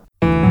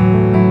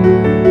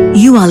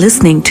You are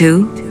listening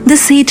to the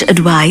Sage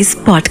Advice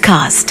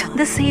Podcast.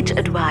 The Sage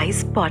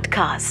Advice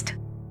Podcast.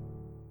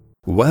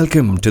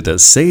 Welcome to the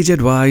Sage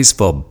Advice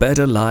for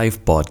Better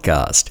Life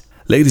podcast.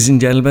 Ladies and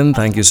gentlemen,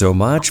 thank you so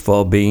much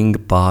for being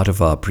part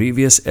of our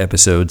previous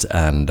episodes,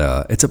 and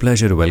it's a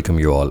pleasure to welcome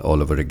you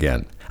all over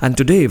again. And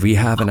today we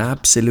have an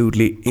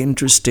absolutely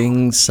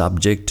interesting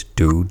subject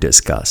to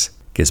discuss.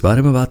 किस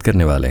बारे में बात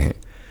करने वाले हैं?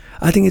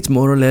 I think it's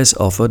more or less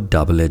of a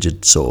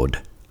double-edged sword.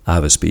 I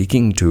was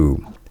speaking to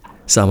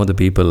some of the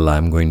people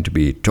I'm going to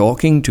be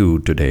talking to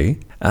today,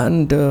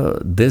 and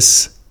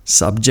this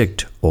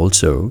subject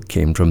also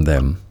came from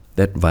them.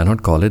 That why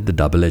not call it the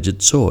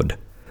double-edged sword?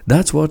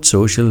 That's what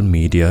social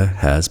media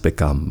has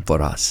become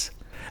for us.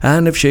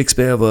 And if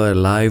Shakespeare were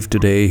alive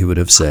today, he would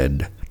have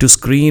said, to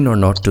screen or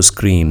not to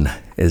screen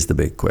is the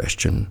big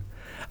question.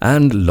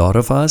 And a lot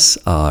of us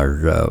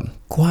are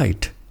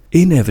quite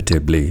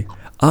inevitably,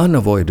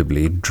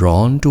 unavoidably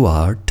drawn to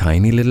our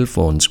tiny little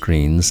phone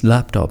screens,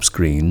 laptop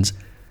screens,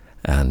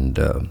 and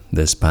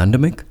this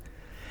pandemic,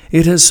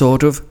 it has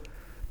sort of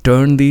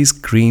turned these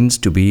screens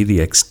to be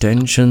the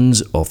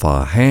extensions of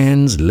our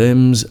hands,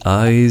 limbs,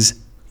 eyes,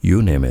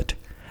 you name it.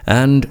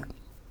 And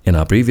in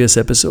our previous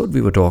episode, we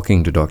were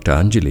talking to Dr.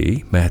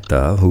 Anjali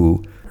Mehta,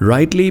 who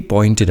rightly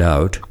pointed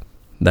out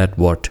that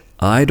what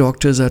eye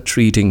doctors are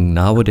treating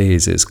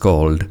nowadays is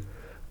called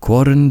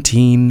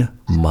quarantine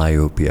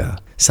myopia.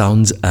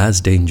 Sounds as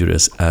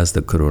dangerous as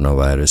the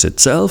coronavirus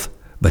itself,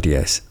 but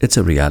yes, it's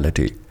a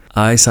reality.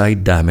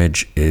 Eyesight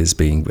damage is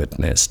being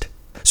witnessed.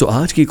 So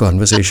आज की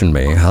conversation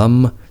में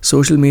हम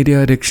social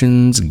media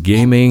addictions,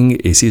 gaming,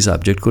 इसी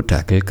subject को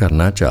tackle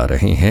करना चाह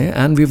रहे हैं,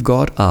 and we've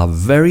got our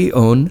very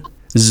own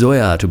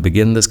Zoya to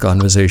begin this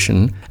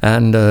conversation,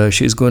 and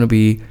she's going to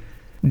be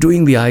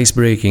doing the ice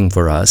breaking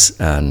for us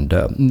and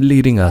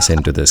leading us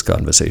into this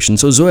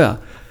conversation. So Zoya,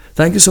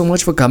 thank you so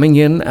much for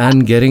coming in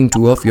and getting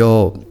two of your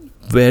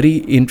very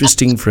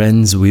interesting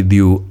friends with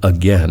you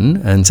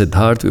again. And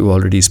Siddharth, we've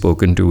already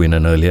spoken to in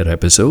an earlier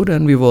episode,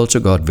 and we've also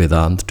got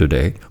Vedant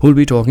today, who'll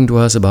be talking to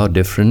us about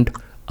different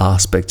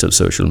aspects of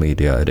social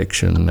media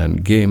addiction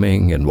and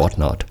gaming and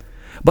whatnot.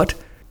 But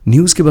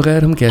news के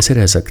बगैर हम कैसे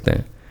रह सकते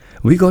हैं?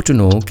 We got to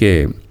know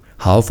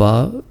how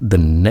far the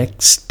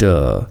next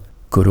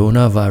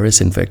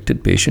coronavirus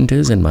infected patient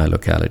is in my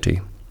locality.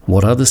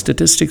 What are the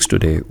statistics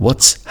today?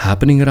 What's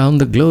happening around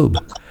the globe?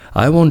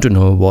 I want to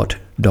know what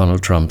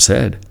Donald Trump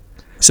said.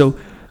 So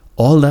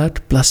all that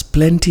plus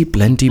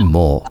plenty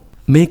more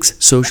makes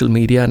social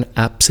media an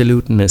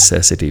absolute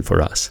necessity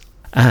for us.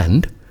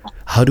 And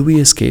how do we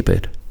escape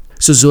it?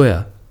 So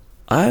Zoya,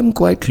 I'm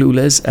quite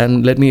clueless,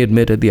 and let me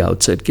admit at the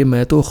outset कि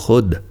मैं तो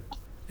खुद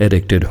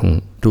addicted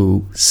हूँ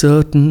to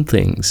certain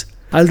things.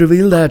 I'll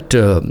reveal that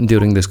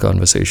during this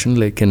conversation,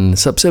 लेकिन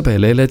सबसे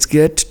पहले let's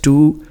get to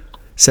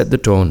set the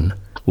tone.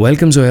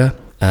 Welcome Zoya,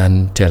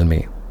 and tell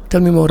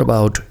me more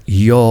about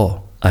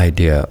your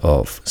idea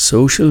of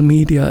social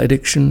media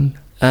addiction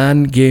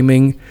and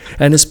gaming,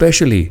 and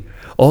especially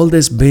all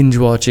this binge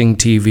watching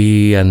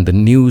TV and the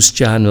news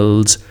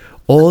channels,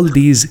 all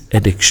these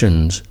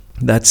addictions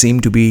that seem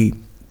to be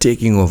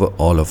taking over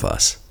all of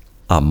us.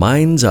 Our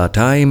minds, our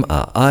time,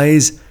 our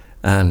eyes,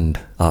 and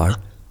our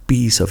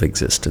peace of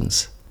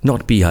existence.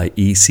 Not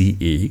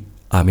P-I-E-C-E,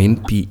 I mean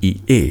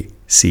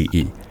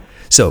P-E-A-C-E.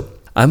 So,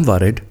 I'm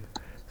worried.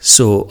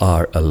 So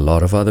are a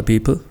lot of other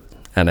people.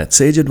 And at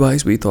Sage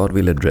Advice, we thought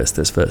we'll address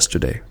this first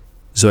today.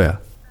 Zoya.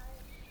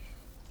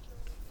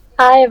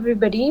 Hi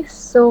everybody.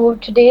 So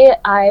today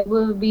I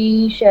will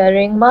be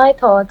sharing my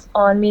thoughts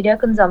on media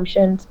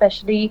consumption,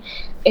 especially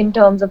in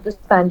terms of this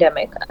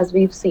pandemic, as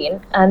we've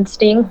seen, and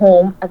staying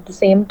home at the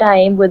same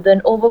time with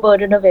an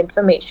overburden of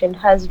information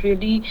has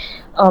really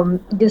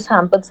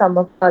dishampered some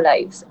of our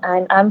lives.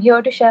 And I'm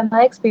here to share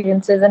my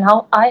experiences and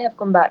how I have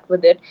combated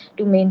with it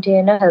to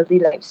maintain a healthy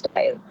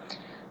lifestyle.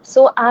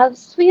 So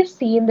as we've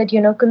seen that,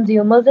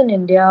 consumers in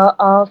India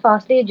are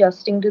fastly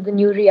adjusting to the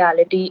new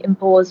reality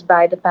imposed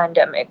by the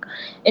pandemic.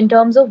 In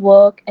terms of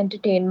work,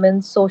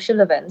 entertainment, social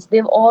events,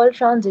 they've all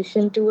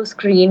transitioned to a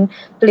screen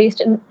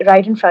placed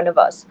right in front of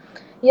us.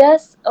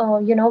 Yes,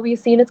 we've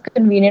seen it's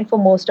convenient for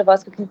most of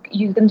us.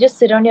 You can just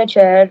sit on your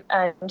chair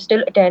and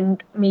still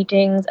attend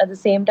meetings at the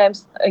same time,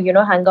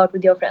 hang out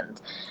with your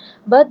friends.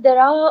 But there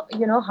are,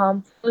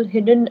 harmful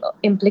hidden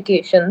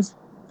implications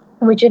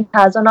which it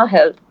has on our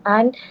health,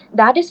 and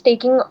that is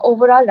taking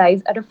over our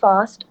lives at a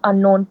fast,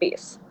 unknown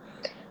pace.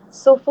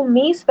 So for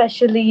me,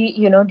 especially,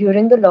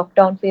 during the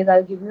lockdown phase,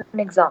 I'll give you an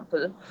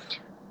example.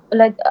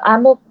 Like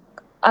I'm a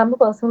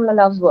person who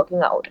loves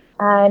working out,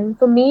 and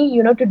for me,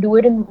 to do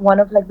it in one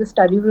of like the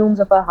study rooms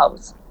of our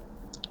house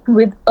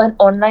with an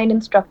online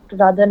instructor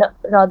rather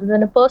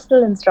than a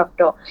personal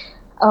instructor,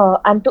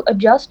 and to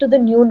adjust to the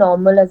new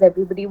normal, as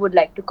everybody would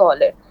like to call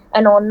it,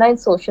 an online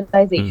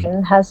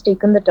socialization has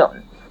taken the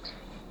turn.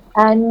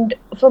 And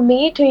for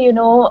me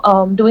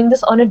to, doing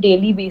this on a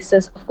daily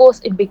basis, of course,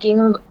 it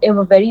became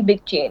a very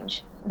big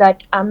change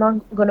that I'm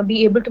not going to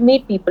be able to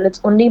meet people. It's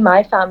only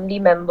my family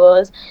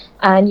members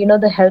and,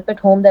 the help at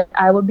home that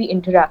I would be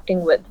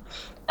interacting with.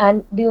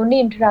 and the only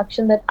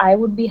interaction that I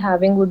would be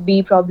having would be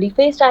probably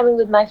FaceTiming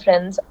with my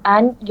friends,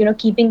 and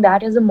keeping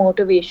that as a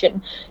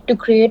motivation to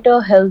create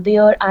a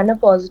healthier and a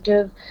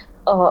positive,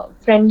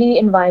 friendly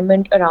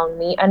environment around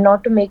me, and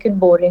not to make it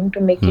boring,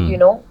 to make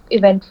it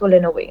eventful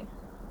in a way.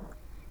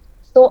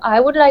 So I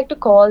would like to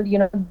call,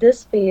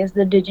 this phase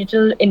the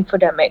digital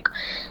infodemic.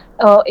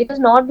 It has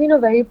not been a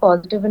very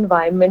positive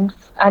environment,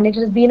 and it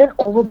has been an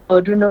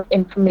overburden of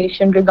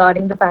information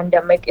regarding the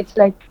pandemic. It's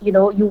like,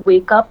 you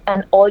wake up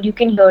and all you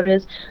can hear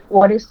is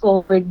what is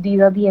COVID, these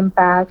are the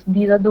impacts,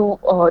 these are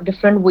the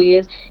different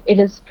ways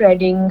it is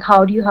spreading,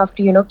 how do you have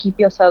to,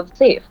 keep yourself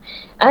safe.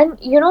 And,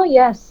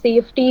 yes,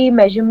 safety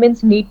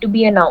measurements need to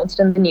be announced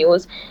in the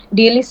news.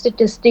 Daily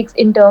statistics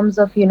in terms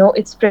of,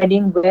 it's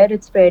spreading, where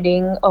it's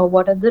spreading,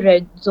 what are the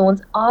red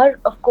zones, are,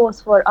 of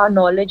course, for our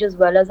knowledge as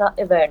well as our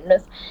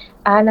awareness,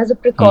 and as a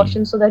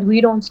precaution so that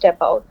we don't step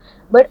out.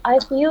 But I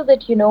feel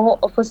that,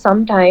 for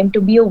some time to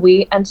be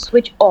away and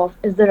switch off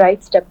is the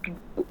right step to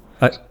do.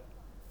 I,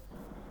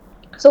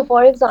 So,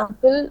 for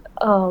example,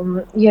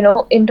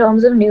 in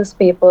terms of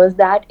newspapers,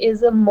 that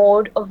is a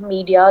mode of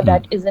media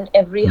that is in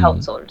every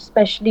household,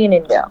 especially in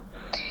India.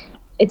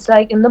 It's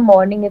like in the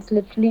morning, it's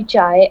literally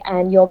chai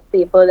and your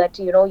paper that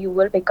you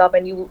will pick up,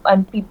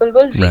 and people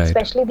will read, right.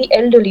 especially the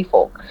elderly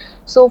folk.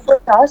 So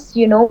for us,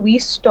 we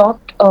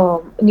stopped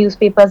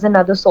newspapers,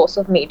 another source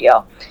of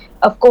media.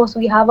 Of course,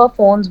 we have our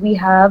phones, we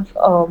have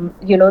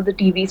the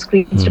TV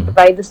screens to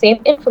provide the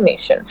same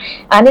information.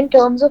 And in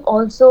terms of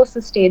also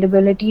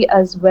sustainability,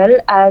 as well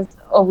as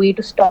a way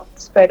to stop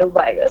the spread of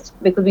virus,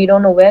 because we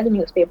don't know where the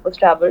newspapers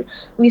travel,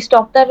 we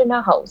stopped that in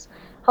our house.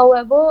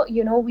 However,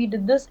 we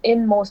did this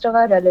in most of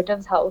our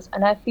relatives' house,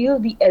 and I feel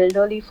the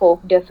elderly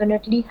folk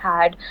definitely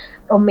had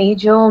a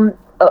major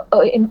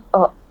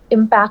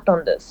impact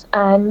on this.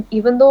 And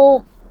even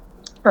though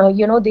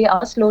they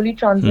are slowly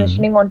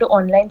transitioning onto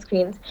online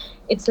screens,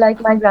 it's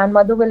like my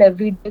grandmother will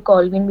every day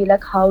call me and be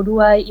like, how do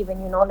I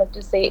even, let's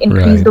just say,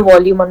 increase Right. the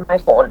volume on my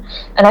phone?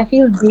 And I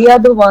feel they are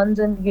the ones,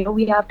 and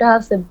we have to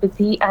have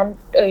sympathy and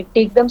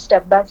take them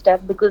step by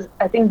step, because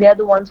I think they are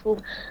the ones who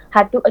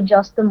had to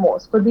adjust the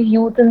most. For the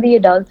youth and the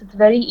adults, it's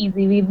very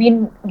easy. We've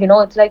been,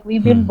 it's like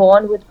we've been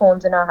born with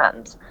phones in our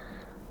hands.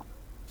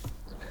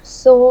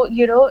 So,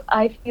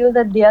 I feel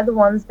that they are the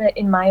ones that,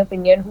 in my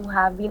opinion, who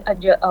have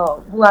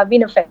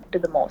been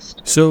affected the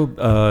most. So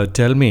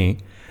tell me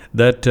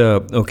that,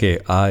 okay,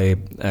 I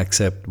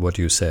accept what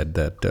you said,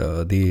 that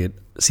the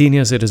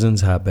senior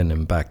citizens have been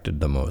impacted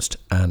the most,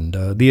 and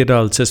the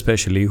adults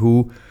especially,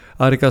 who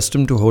are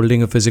accustomed to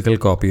holding a physical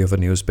copy of a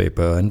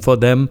newspaper. And for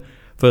them,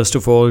 first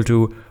of all,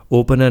 to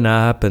open an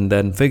app and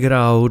then figure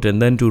out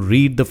and then to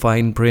read the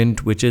fine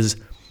print, which is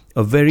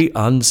a very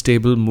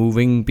unstable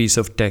moving piece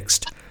of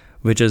text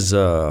which is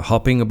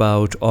hopping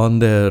about on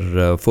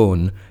their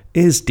phone,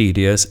 is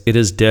tedious. It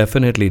is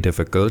definitely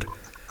difficult.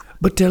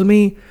 But tell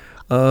me,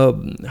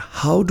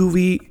 how do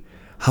we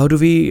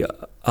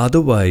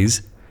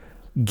otherwise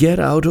get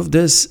out of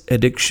this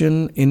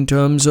addiction, in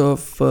terms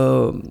of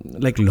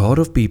like a lot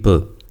of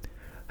people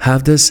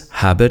have this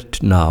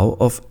habit now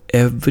of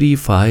every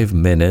 5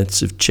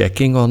 minutes of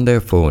checking on their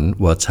phone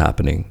what's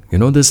happening.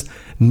 This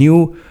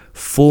new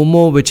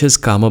FOMO which has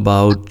come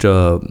about,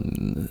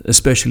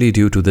 especially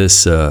due to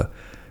this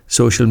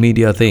social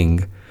media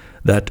thing,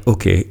 that,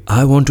 okay,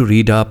 I want to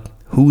read up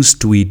who's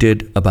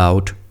tweeted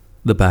about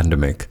the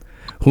pandemic,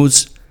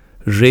 who's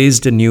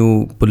raised a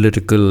new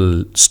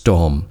political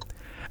storm.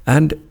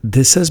 And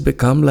this has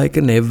become like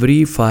an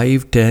every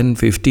 5, 10,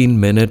 15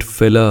 minute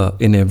filler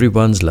in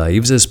everyone's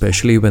lives,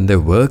 especially when their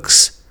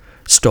work's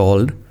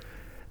stalled.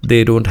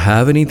 They don't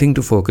have anything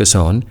to focus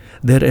on.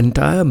 Their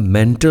entire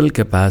mental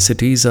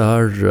capacities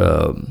are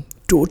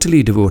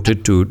totally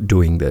devoted to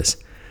doing this.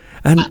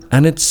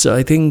 And it's,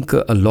 I think,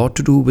 a lot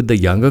to do with the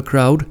younger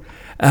crowd,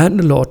 and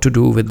a lot to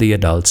do with the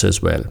adults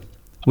as well.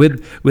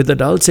 With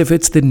adults, if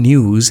it's the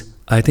news,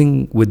 I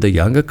think with the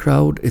younger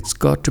crowd, it's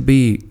got to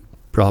be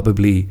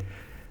probably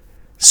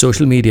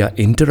social media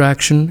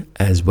interaction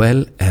as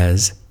well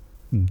as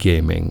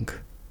gaming.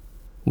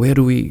 Where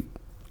do we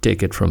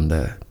take it from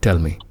there? Tell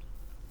me.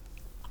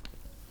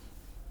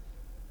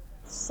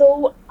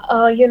 So,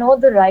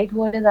 the right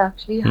word is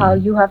actually how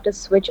you have to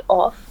switch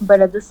off,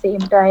 but at the same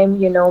time,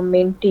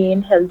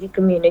 maintain healthy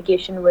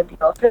communication with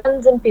your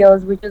friends and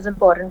peers, which is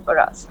important for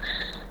us.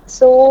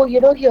 So,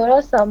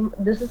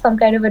 this is some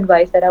kind of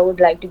advice that I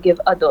would like to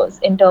give others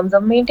in terms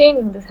of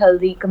maintaining this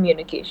healthy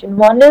communication.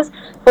 One is,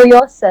 for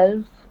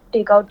yourself,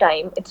 take out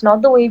time. It's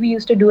not the way we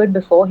used to do it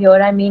before. Here,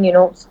 I mean,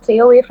 stay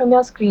away from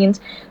your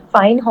screens,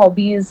 find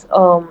hobbies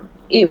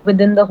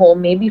within the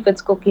home. Maybe if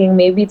it's cooking,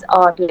 maybe it's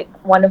art. Like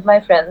one of my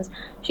friends,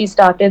 she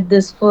started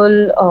this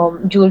full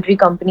jewelry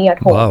company at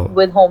home. Wow.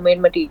 With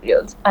homemade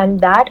materials, and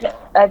that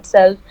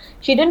itself,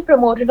 she didn't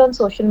promote it on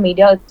social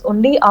media. It's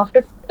only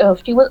after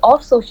she was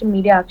off social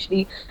media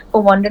actually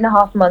for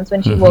 1.5 months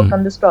when she worked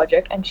on this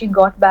project, and she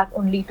got back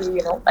only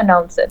to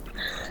announce it.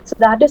 So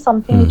that is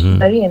something which is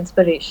very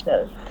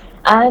inspirational.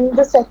 And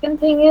the second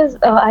thing is,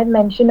 I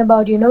mentioned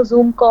about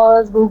Zoom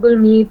calls, Google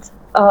Meets,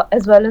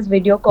 as well as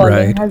video calling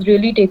Right. has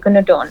really taken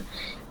a turn.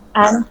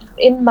 And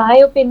in my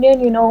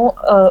opinion,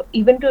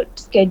 even to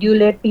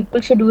schedule it,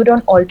 people should do it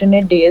on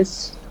alternate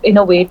days in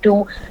a way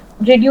to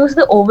reduce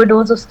the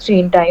overdose of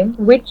screen time,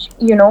 which,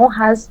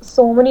 has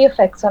so many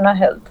effects on our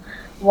health.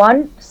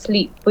 One,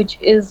 sleep, which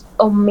is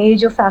a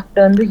major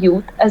factor in the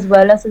youth, as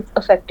well as it's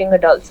affecting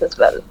adults as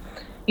well.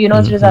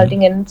 It's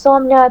resulting in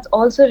insomnia. It's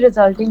also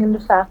resulting in the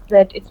fact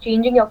that it's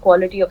changing your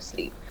quality of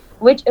sleep,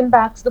 which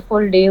impacts the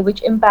full day,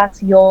 which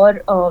impacts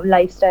your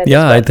lifestyle as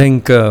Yeah, well. I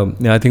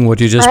think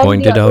what you just And the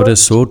pointed out other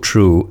is so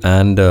true,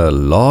 and a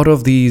lot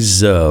of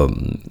these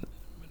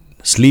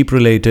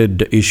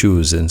sleep-related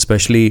issues, and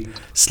especially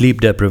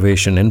sleep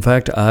deprivation. In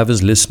fact, I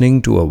was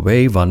listening to a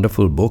very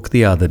wonderful book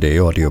the other day,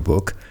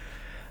 audiobook.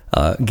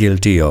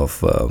 Guilty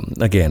of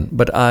again,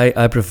 but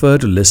I prefer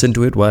to listen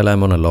to it while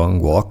I'm on a long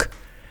walk.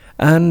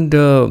 And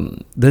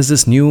there's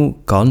this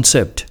new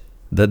concept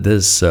that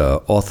this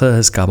author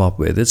has come up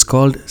with. It's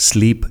called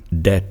sleep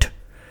debt.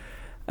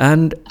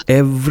 And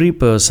every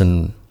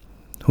person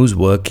who's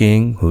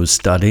working, who's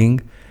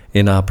studying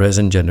in our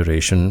present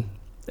generation,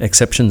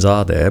 exceptions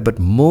are there, but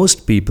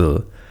most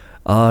people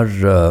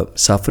are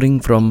suffering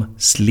from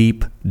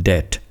sleep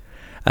debt.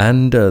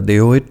 And they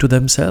owe it to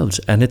themselves.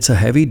 And it's a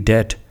heavy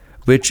debt,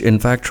 which in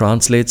fact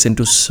translates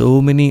into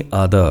so many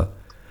other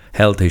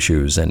health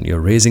issues. And you're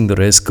raising the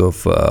risk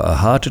of a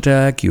heart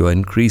attack, you're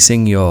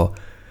increasing you're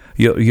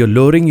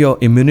lowering your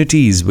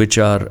immunities, which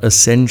are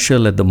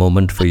essential at the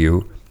moment for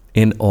you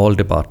in all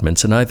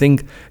departments. And I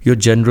think your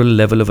general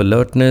level of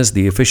alertness,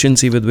 the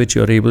efficiency with which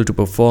you're able to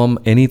perform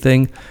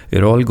anything,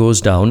 it all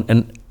goes down.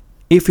 And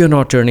if you're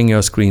not turning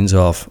your screens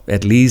off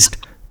at least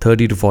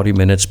 30 to 40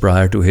 minutes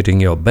prior to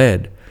hitting your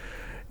bed,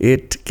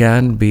 it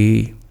can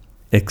be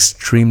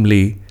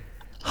extremely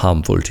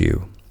harmful to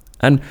you.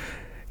 And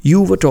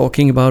you were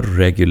talking about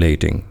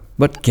regulating,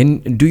 but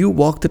do you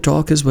walk the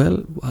talk as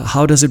well?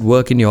 How does it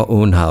work in your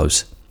own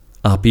house?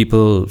 Are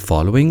people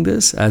following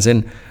this? As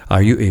in,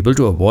 are you able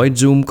to avoid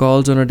Zoom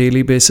calls on a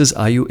daily basis?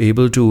 Are you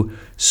able to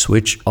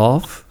switch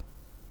off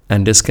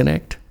and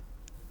disconnect?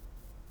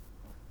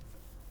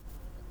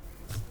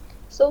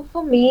 So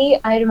for me,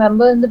 I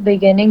remember in the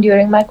beginning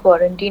during my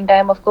quarantine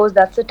time, of course,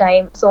 that's the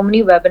time so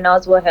many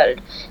webinars were held.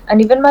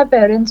 And even my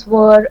parents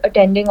were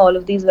attending all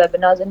of these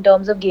webinars in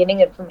terms of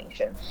gaining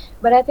information.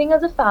 But I think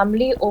as a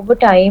family, over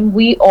time,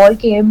 we all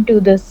came to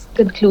this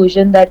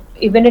conclusion that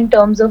even in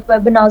terms of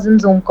webinars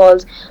and Zoom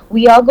calls,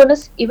 we are going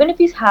to, even if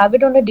we have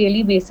it on a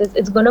daily basis,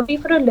 it's going to be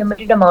for a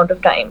limited amount of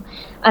time.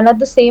 And at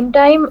the same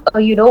time,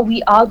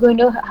 we are going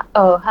to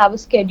have a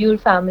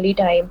scheduled family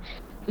time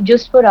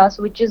just for us,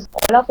 which is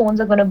all our phones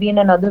are going to be in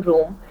another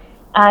room.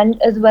 And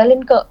as well,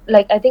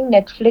 like, I think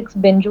Netflix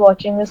binge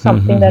watching is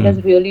something that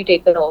has really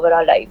taken over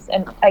our lives,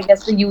 and I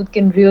guess the youth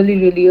can really,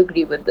 really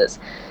agree with this.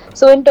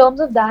 So in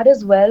terms of that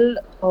as well,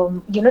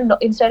 no,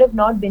 instead of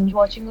not binge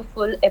watching a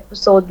full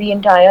episode the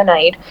entire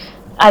night,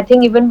 I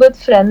think even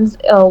with friends,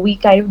 we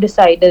kind of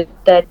decided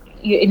that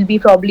it'll be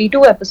probably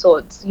 2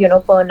 episodes,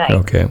 per night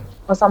Okay.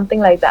 or something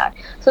like that,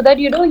 so that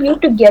you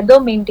together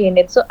maintain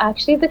it. So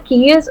actually the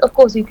key is, of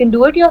course, you can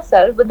do it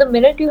yourself, but the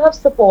minute you have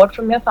support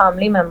from your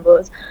family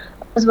members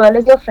as well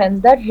as your friends,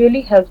 that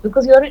really helps,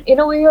 because you're in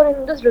a way, you're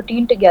in this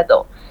routine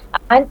together.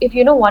 And if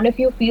one of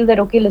you feel that,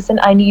 okay, listen,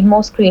 I need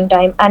more screen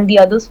time, and the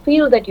others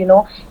feel that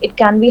it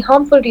can be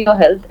harmful to your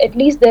health, at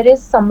least there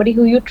is somebody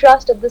who you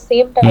trust at the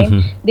same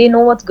time. They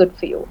know what's good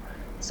for you,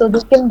 so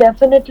this can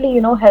definitely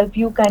help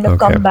you kind of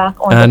Okay. come back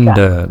on the And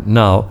track.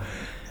 now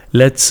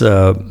let's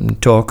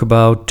talk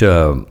about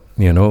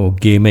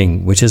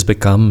gaming, which has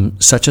become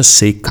such a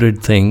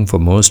sacred thing for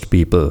most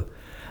people.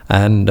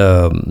 And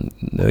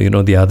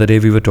the other day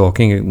we were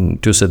talking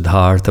to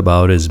Siddharth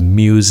about his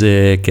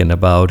music and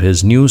about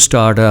his new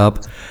startup,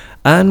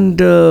 and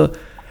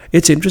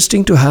it's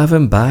interesting to have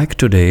him back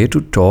today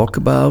to talk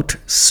about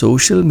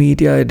social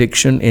media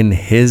addiction in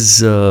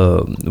his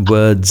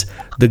words,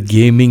 the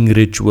gaming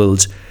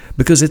rituals,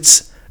 because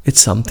it's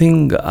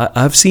something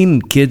I've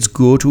seen kids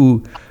go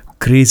to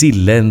crazy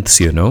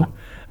lengths.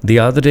 The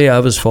other day, I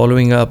was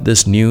following up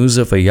this news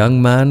of a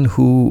young man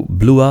who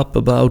blew up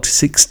about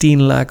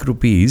 16 lakh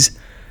rupees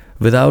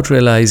without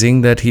realizing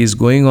that he's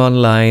going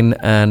online,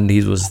 and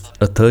he was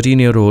a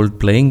 13-year-old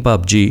playing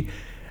PUBG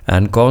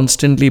and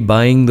constantly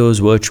buying those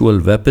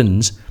virtual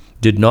weapons,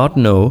 did not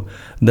know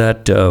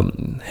that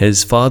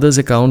his father's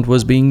account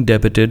was being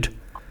debited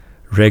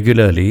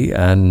regularly.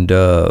 And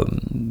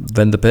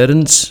when the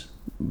parents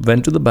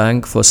went to the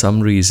bank for some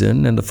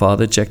reason and the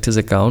father checked his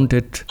account,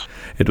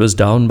 it was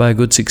down by a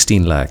good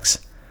 16 lakhs.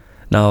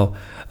 Now,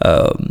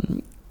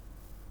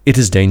 it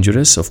is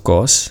dangerous, of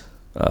course.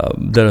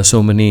 There are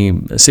so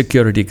many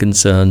security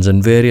concerns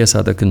and various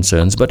other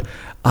concerns, but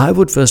I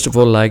would first of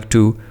all like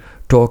to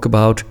talk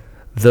about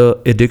the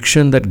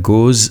addiction that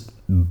goes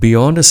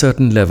beyond a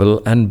certain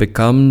level and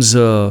becomes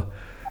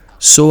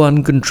so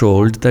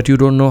uncontrolled that you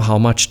don't know how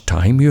much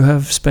time you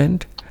have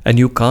spent, and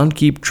you can't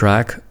keep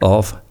track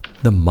of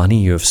the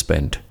money you have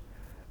spent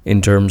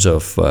in terms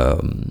of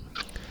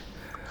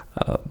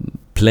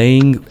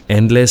playing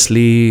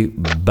endlessly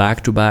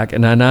back to back.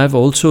 And I've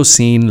also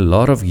seen a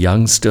lot of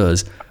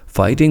youngsters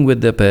fighting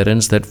with their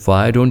parents that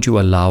why don't you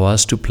allow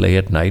us to play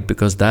at night,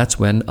 because that's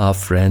when our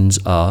friends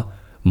are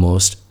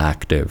most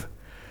active.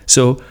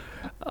 So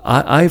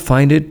I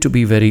find it to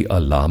be very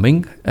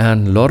alarming,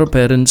 and a lot of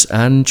parents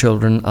and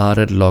children are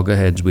at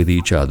loggerheads with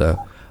each other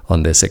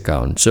on this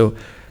account. So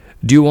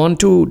do you want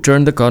to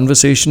turn the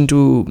conversation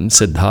to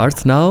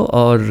Siddharth now,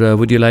 or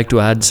would you like to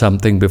add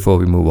something before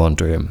we move on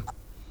to him?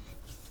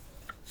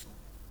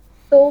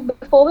 So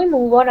before we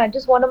move on, I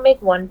just want to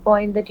make one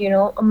point that,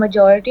 a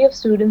majority of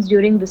students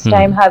during this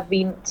time have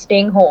been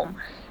staying home.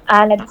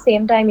 And at the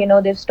same time,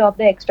 they've stopped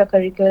their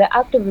extracurricular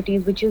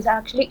activities, which has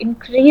actually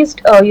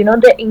increased,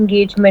 the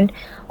engagement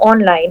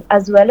online,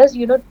 as well as,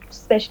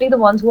 especially the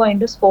ones who are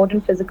into sport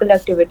and physical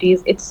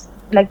activities. It's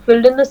like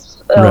filled in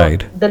this,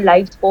 Right. the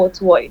live sports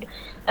void.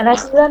 And I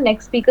see our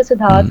next speaker,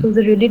 Siddharth, who's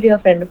a really dear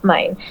friend of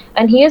mine.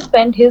 And he has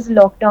spent his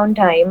lockdown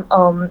time,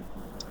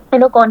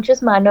 in a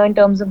conscious manner in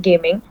terms of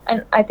gaming,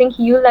 and I think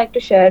he would like to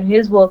share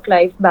his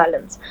work-life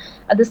balance.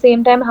 At the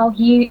same time, how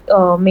he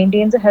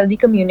maintains a healthy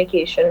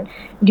communication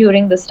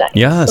during this time.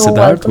 Yeah, So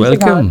Siddharth, welcome,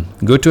 welcome.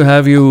 Good to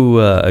have you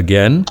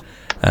again.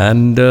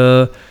 And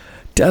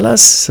tell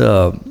us,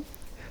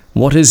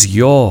 what is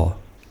your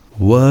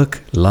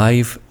work,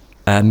 life,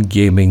 and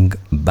gaming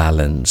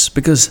balance?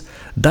 Because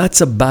that's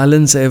a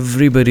balance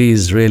everybody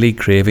is really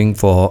craving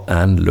for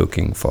and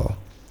looking for.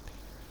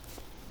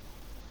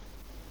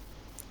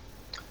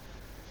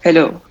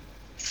 Hello.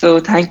 So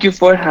thank you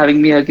for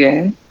having me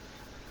again.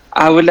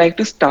 I would like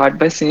to start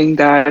by saying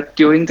that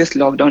during this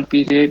lockdown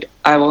period,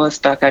 I was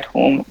stuck at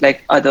home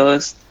like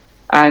others.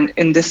 And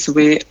in this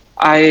way,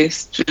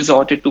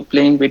 resorted to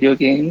playing video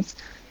games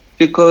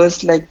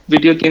because like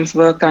video games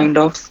were kind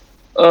of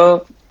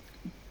a,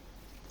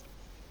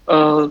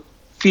 a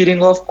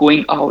feeling of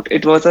going out.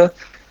 It was a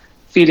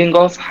feeling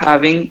of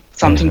having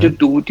something to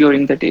do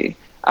during the day.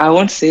 I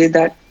won't say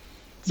that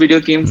video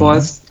game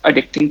was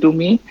addicting to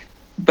me,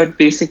 but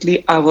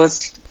basically I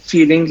was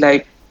feeling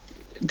like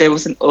there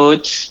was an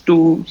urge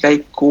to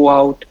like go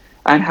out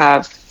and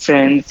have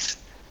friends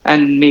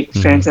and make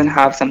friends and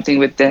have something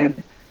with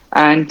them.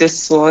 And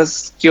this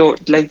was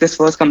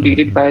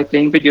completed by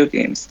playing video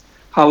games.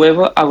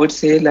 However, I would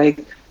say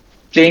like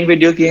playing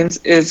video games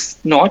is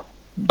not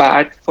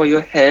bad for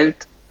your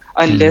health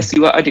unless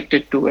you are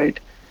addicted to it.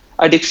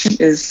 Addiction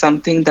is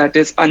something that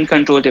is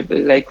uncontrollable.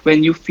 Like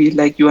when you feel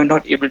like you are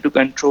not able to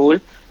control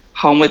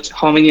how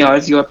many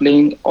hours you are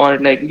playing, or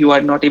like you are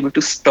not able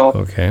to stop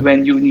Okay.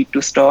 when you need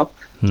to stop,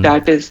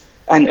 that is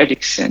an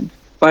addiction.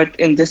 But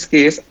in this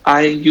case,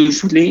 I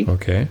usually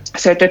Okay.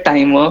 set a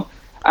timer,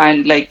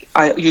 and like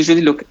I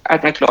usually look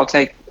at my clock.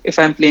 Like if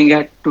I'm playing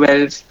at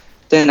 12,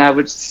 then I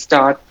would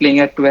start playing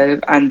at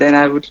 12, and then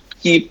I would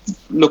keep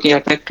looking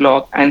at my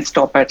clock and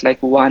stop at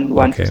like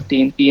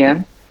 1:15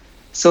 p.m.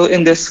 So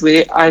in this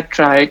way, I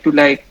try to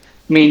like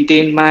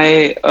maintain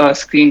my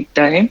screen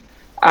time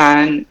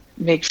and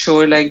make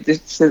sure like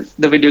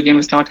the video game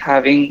is not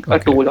having a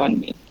toll on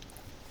me.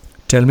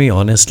 Tell me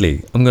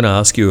honestly, I'm going to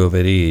ask you a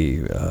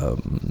very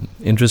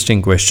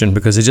interesting question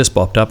because it just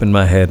popped up in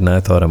my head and I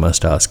thought I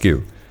must ask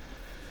you.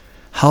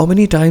 How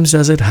many times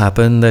does it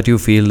happen that you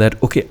feel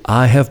that, okay,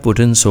 I have put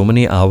in so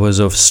many hours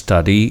of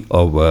study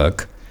or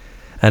work,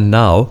 and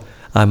now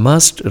I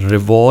must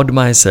reward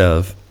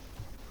myself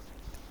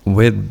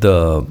with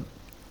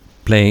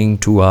playing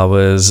 2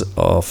 hours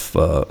of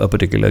a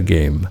particular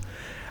game?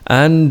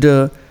 And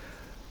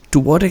to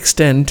what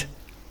extent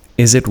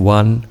is it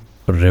one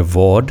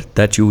reward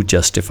that you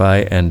justify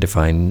and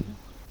define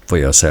for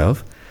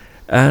yourself,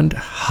 and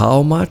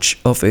how much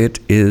of it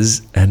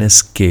is an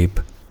escape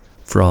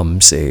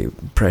from, say,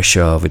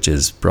 pressure, which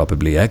is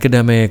probably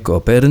academic or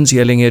parents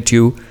yelling at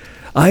you?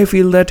 I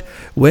feel that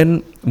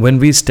when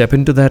we step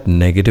into that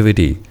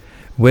negativity,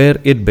 where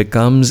it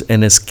becomes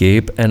an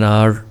escape and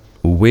our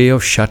way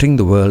of shutting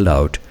the world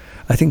out,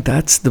 I think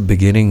that's the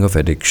beginning of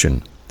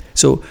addiction.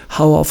 So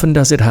how often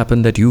does it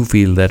happen that you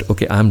feel that,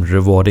 okay, I'm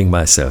rewarding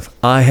myself,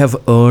 I have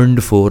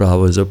earned 4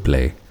 hours of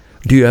play?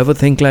 Do you ever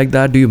think like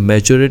that? Do you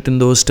measure it in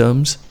those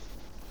terms?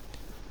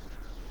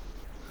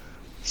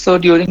 So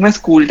during my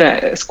school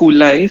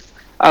life,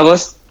 I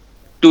was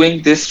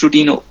doing this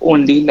routine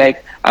only.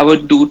 Like I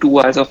would do 2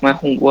 hours of my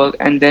homework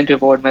and then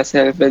reward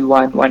myself with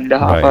one and a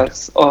half Right.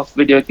 hours of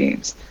video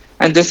games.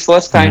 And this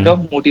was kind of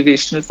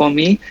motivational for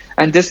me,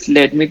 and this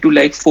led me to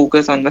like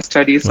focus on my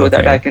studies so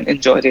that Okay. I can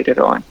enjoy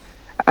later on.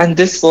 And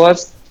this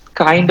was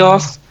kind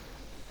of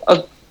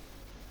a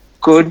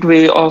good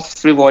way of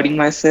rewarding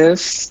myself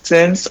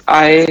since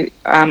I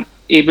am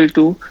able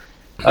to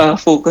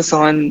focus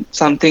on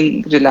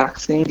something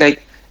relaxing.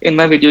 Like in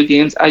my video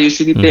games, I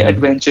usually play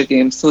adventure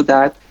games so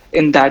that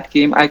in that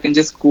game I can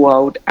just go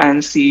out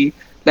and see.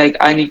 Like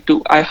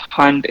I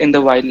hunt in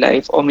the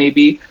wildlife, or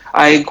maybe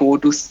I go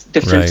to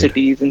different Right.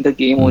 cities in the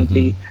game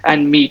only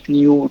and meet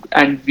new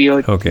and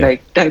weird, Okay.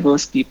 like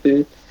diverse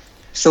people.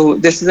 So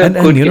this is a And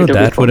good you know,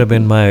 getaway that for would have me.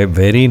 been my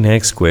very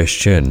next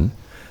question,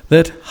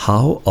 that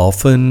how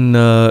often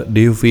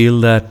do you feel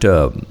that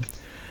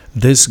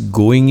this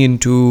going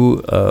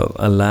into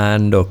a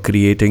land or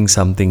creating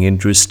something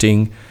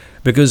interesting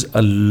Because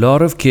a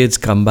lot of kids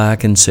come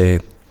back and say,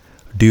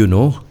 do you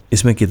know,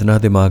 इसमें कितना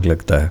दिमाग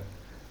लगता है?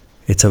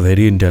 It's a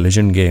very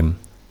intelligent game.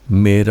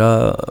 मेरा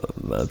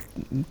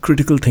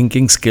critical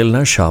thinking skill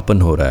ना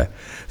sharpen हो रहा है.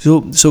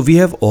 So we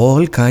have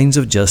all kinds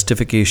of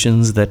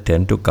justifications that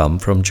tend to come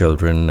from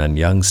children and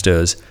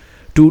youngsters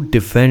to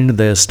defend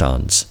their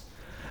stance.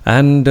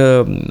 And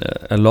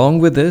along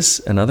with this,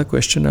 another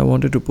question I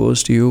wanted to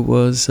pose to you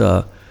was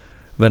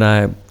when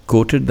I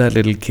quoted that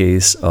little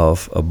case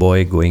of a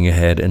boy going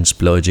ahead and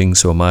splurging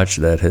so much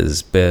that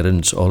his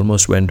parents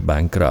almost went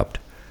bankrupt.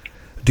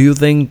 Do you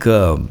think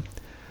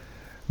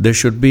there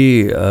should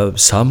be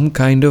some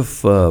kind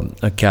of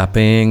a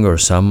capping or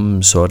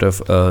some sort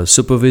of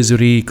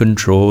supervisory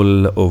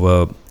control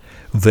over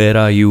where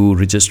are you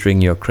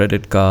registering your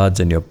credit cards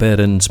and your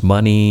parents'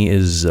 money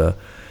is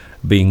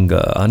being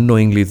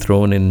unknowingly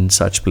thrown in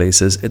such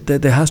places?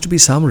 There has to be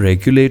some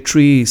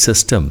regulatory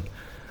system.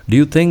 Do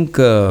you think,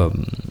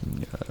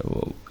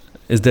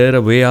 is there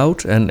a way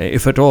out? And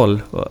if at all,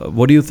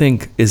 what do you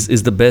think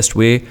is the best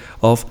way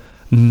of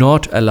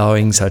not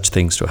allowing such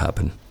things to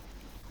happen?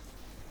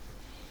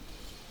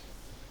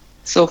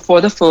 So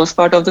for the first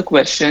part of the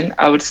question,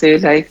 I would say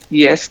like,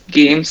 yes,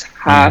 games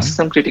have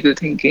some critical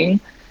thinking.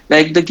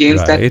 Like the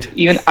games Right. that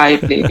even I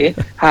play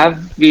have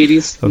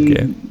various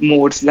Okay.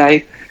 modes,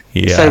 like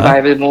Yeah.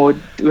 survival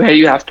mode, where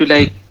you have to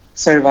like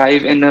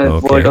survive in a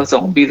Okay. world of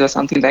zombies or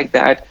something like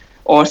that,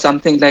 or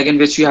something like in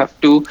which you have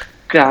to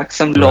crack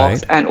some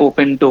locks Right. and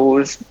open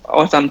doors,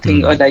 or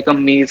something like a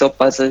maze or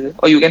puzzle,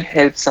 or you can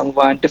help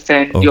someone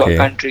defend your Okay.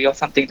 country or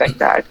something like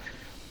that.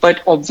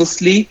 But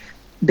obviously,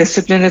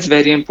 discipline is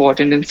very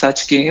important in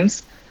such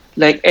games.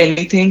 Like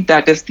anything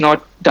that is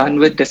not done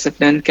with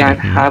discipline can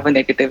have a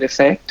negative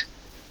effect.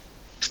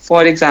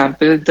 For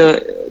example,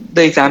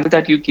 the example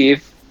that you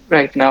gave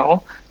right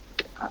now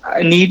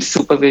needs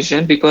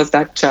supervision because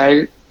that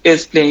child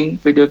is playing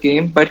video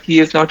game, but he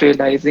is not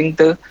realizing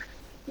the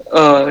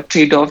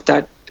trade-off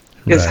that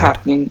is Right.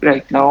 happening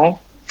right now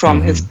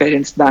from his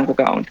parents' bank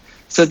account.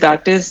 So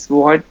that is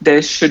what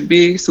there should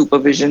be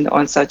supervision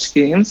on such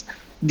games.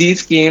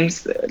 These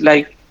games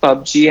like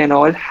PUBG and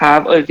all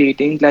have a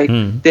rating, like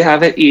they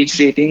have an age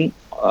rating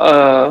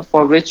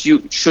for which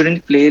you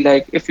shouldn't play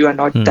like if you are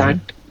not that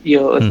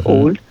years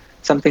old,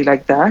 something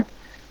like that.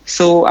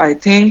 So I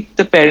think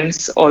the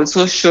parents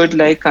also should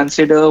like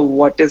consider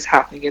what is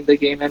happening in the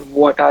game and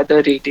what are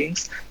the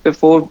ratings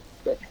before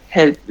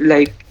help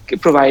like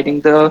providing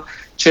the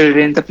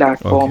children the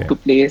platform Okay. to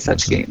play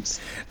such games.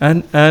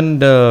 And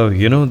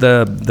you know,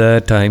 there are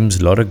times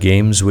a lot of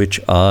games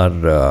which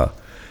are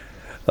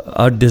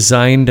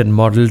designed and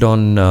modeled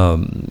on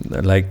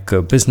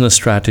business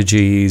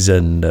strategies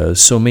and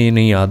so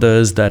many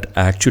others that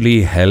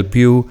actually help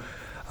you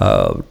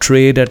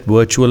trade at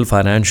virtual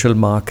financial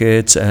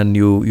markets, and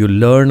you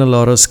learn a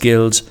lot of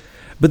skills.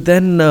 But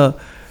then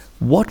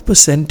what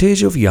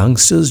percentage of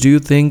youngsters do you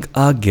think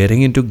are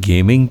getting into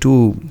gaming to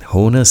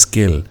hone a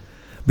skill?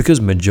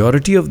 Because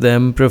majority of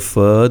them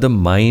prefer the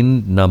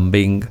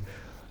mind-numbing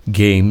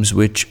games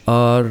which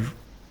are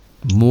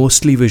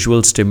mostly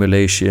visual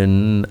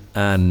stimulation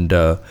and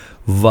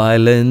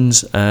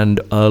violence and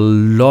a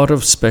lot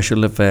of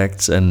special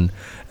effects and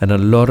a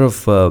lot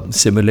of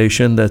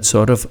simulation that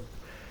sort of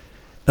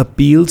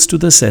appeals to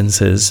the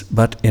senses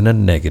but in a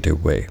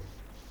negative way.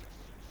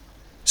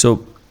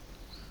 So,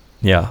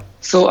 yeah.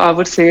 So I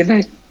would say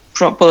like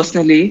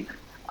personally,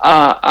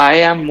 I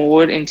am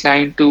more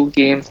inclined to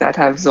games that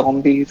have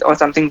zombies or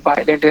something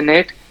violent in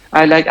it.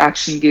 I like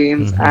action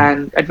games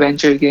and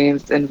adventure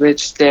games in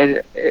which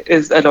there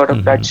is a lot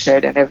of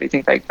bloodshed and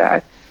everything like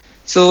that.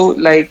 So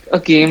like a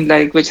game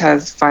like which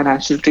has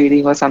financial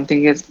trading or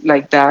something is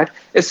like that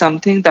is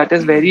something that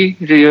is very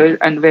real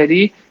and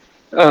very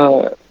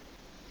uh,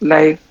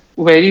 like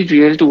very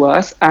real to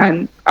us,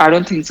 and I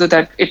don't think so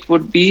that it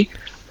would be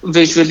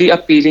visually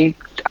appealing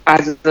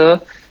as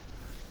a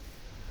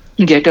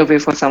getaway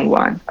for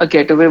someone. A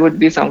getaway would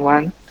be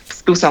someone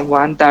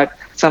that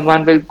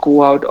someone will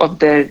go out of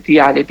their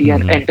reality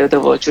and enter the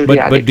virtual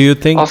reality But do you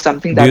think of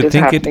something do that you is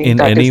think it happening in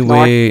that any is not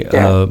way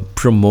there.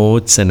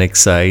 promotes and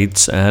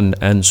excites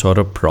and sort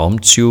of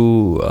prompts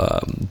you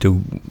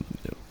to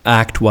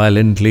act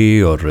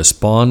violently or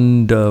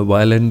respond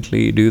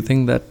violently? Do you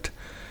think that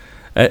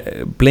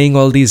playing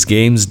all these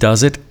games,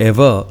 does it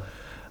ever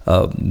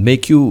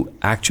make you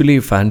actually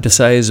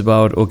fantasize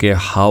about, okay,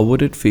 how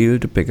would it feel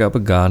to pick up a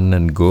gun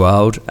and go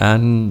out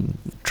and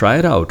try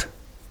it out?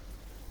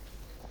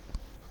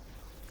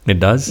 It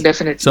does?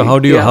 Definitely, So how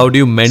do you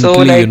So,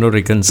 mentally, like,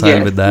 reconcile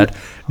yes. with that?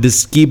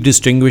 Keep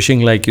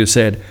distinguishing, like you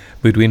said,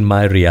 between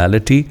my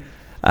reality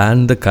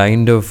and the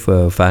kind of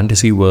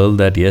fantasy world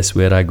that, yes,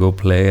 where I go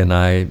play and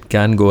I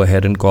can go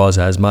ahead and cause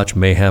as much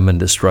mayhem and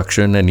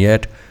destruction and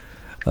yet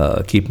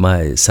keep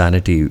my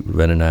sanity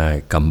when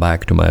I come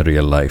back to my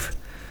real life.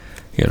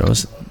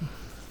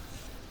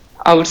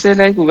 I would say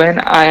like when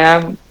I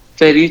am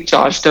very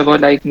charged up or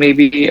like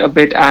maybe a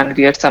bit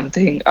angry at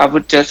something, I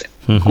would just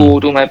go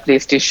to my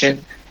PlayStation,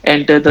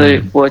 enter the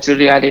virtual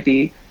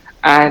reality,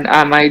 and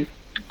I might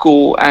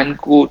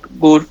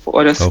go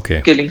for a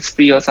Okay. killing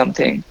spree or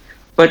something.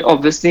 But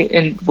obviously,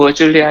 in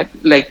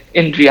like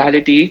in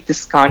reality,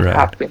 this can't Right.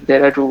 happen.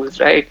 There are rules,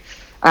 right?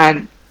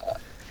 And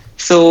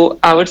so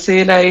I would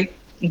say like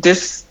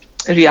this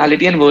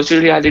reality and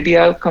virtual reality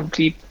are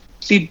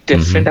completely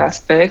different Mm-hmm.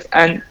 aspects,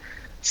 and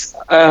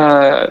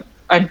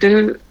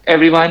until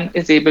everyone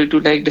is able to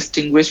like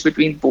distinguish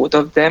between both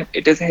of them,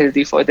 it is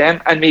healthy for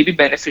them and maybe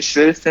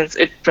beneficial since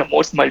it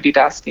promotes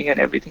multitasking and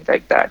everything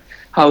like that.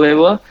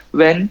 However,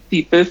 when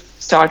people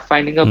start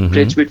finding a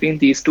bridge Mm-hmm. between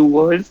these two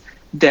worlds,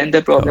 then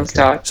the problems Okay.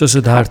 start So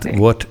Siddharth, happening.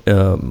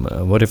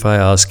 what if I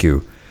ask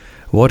you,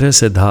 what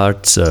is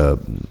Siddharth's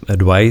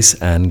advice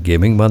and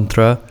gaming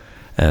mantra,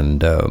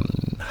 and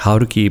how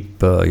to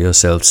keep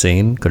yourself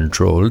sane,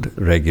 controlled,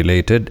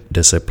 regulated,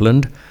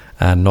 disciplined,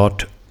 and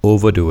not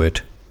overdo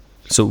it?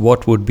 So,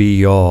 what would be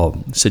your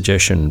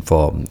suggestion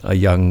for a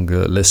young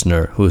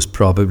listener who's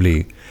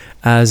probably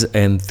as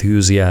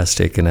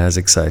enthusiastic and as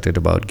excited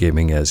about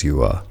gaming as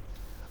you are?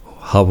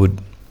 How would?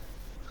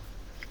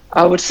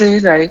 I would say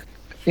like,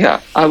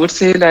 yeah, I would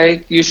say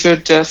like you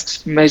should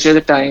just measure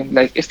the time.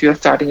 Like if you're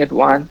starting at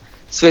one,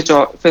 switch it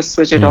off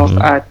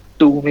Mm-hmm. at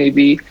two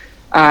maybe,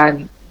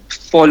 and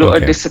follow a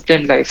Okay.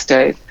 disciplined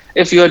lifestyle.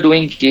 If you are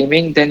doing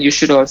gaming, then you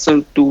should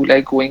also do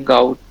like going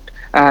out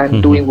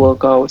and doing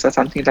workouts or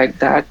something like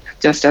that.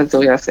 Just as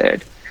Zoya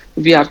said,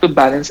 we have to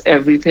balance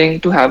everything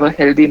to have a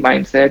healthy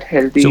mindset, So,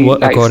 healthy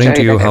what, according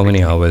to lifestyle, you, and how many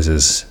everything. hours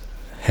is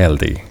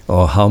healthy,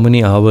 or how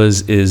many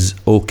hours is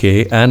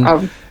okay? And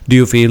Um, do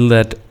you feel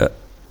that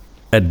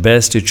at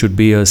best it should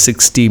be a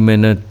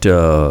 60-minute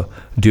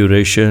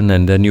duration,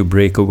 and then you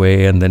break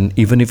away, and then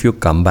even if you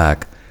come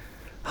back,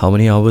 how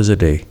many hours a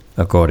day,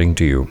 according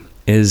to you,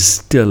 is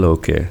still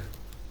okay?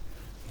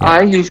 Yeah.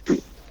 I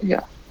usually,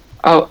 yeah,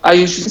 I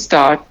usually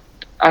start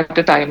at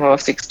a timer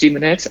of 60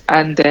 minutes,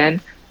 and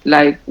then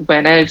like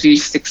when I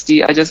reach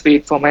 60, I just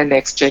wait for my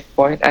next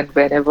checkpoint, and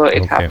whenever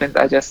it Okay. happens,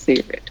 I just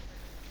save it.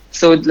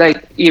 So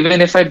like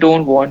even if I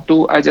don't want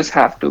to, I just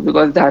have to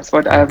because that's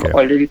what I've Okay.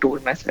 already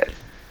told myself,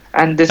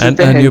 and this is And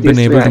the and you've been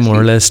healthiest way able I to more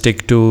or feel. less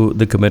stick to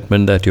the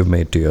commitment that you've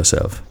made to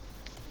yourself.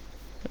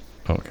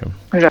 Okay.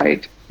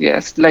 Right.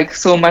 Yes. Like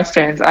so my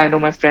friends, I know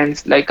my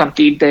friends like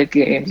complete their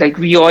game. Like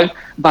we all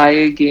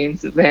buy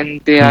games when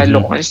they are Mm-hmm.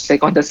 launched,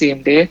 like on the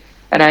same day.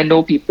 And I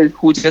know people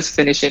who just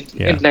finish it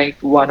in Yeah. like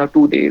 1 or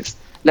 2 days.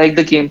 Like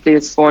the gameplay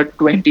is for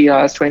 20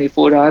 hours,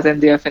 24 hours,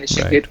 and they are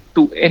finishing Right. it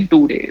in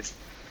 2 days.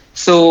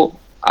 So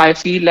I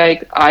feel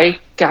like I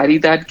carry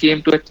that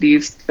game to at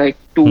least like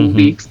two Mm-hmm.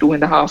 weeks,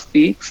 2.5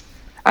 weeks.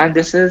 And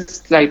this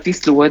is slightly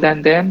slower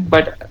than them,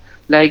 but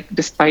like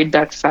despite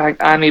that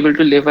fact, I'm able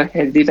to live a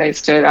healthy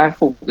lifestyle. I'm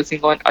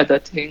focusing on other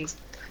things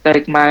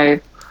like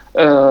my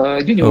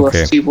Okay.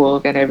 university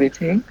work and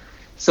everything.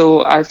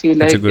 So I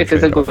feel It's a like good it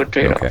is a trade-off. good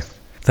Okay. trade-off.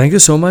 Thank you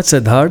so much,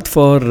 Siddharth,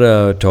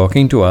 for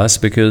talking to us,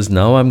 because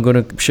now I'm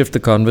going to shift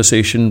the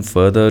conversation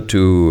further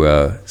to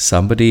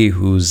somebody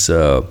who's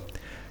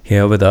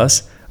here with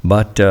us.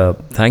 But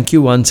thank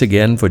you once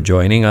again for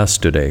joining us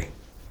today.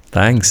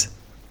 Thanks.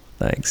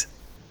 Thanks.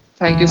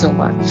 Thank you so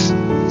much.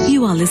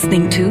 You are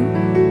listening to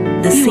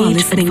the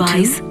Sage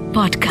Advice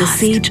Podcast. The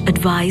Sage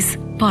Advice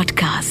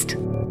Podcast.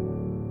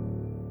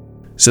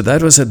 So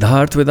that was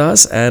Siddharth with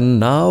us. And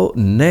now,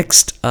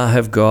 next, I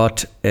have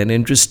got an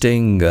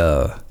interesting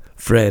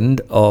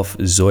friend of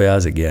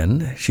Zoya's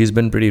again. She's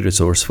been pretty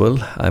resourceful,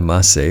 I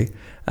must say.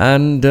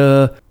 And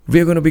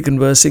we're going to be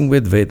conversing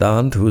with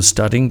Vedant, who's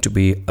studying to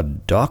be a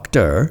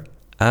doctor.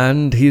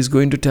 And he's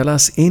going to tell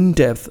us in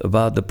depth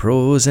about the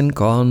pros and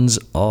cons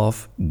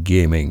of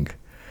gaming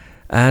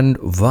and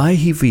why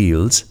he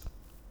feels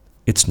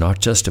it's not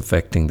just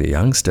affecting the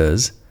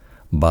youngsters,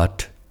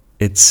 but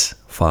it's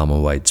far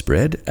more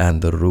widespread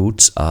and the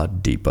roots are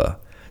deeper.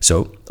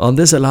 So, on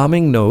this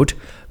alarming note,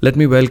 let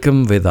me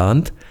welcome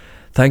Vedant.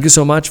 Thank you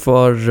so much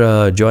for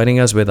joining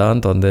us,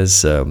 Vedant, on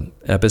this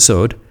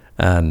episode.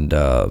 And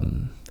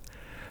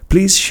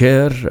please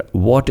share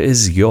what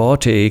is your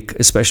take,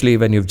 especially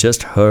when you've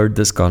just heard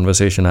this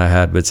conversation I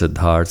had with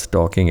Siddharth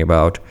talking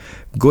about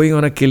going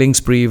on a killing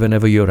spree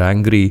whenever you're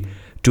angry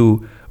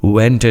to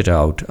vent it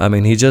out. I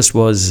mean, he just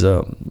was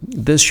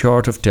this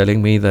short of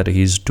telling me that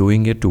he's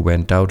doing it to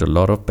vent out a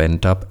lot of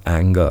pent up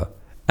anger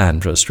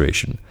and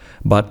frustration.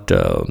 But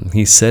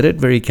he said it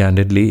very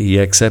candidly, he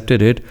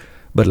accepted it.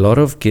 But a lot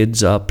of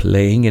kids are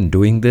playing and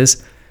doing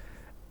this,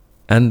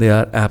 and they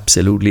are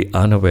absolutely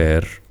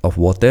unaware of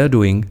what they're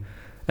doing,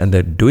 and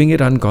they're doing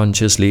it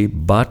unconsciously,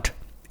 but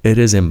it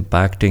is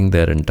impacting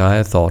their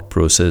entire thought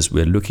process.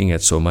 We're looking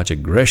at so much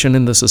aggression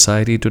in the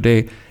society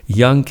today.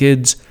 Young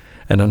kids,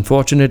 and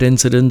unfortunate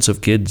incidents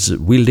of kids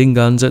wielding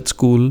guns at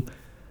school,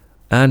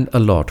 and a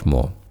lot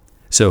more.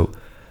 So,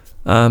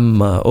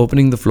 I'm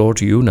opening the floor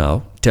to you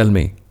now. Tell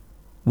me,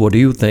 what do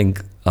you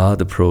think are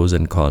the pros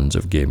and cons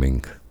of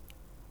gaming?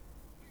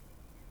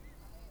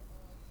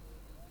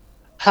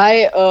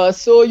 Hi.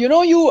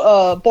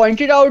 You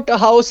pointed out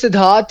how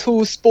Siddharth,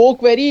 who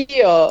spoke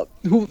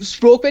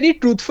very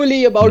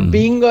truthfully about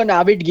being an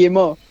avid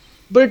gamer.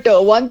 But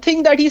one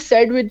thing that he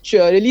said, which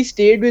really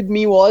stayed with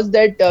me, was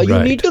that you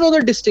Right. need to know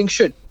the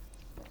distinction.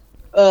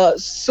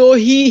 So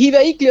he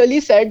very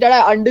clearly said that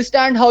I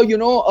understand how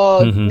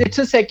it's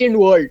a second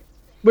world,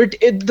 but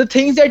the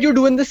things that you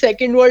do in the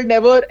second world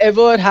never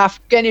ever have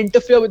can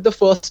interfere with the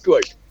first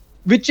world,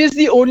 which is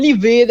the only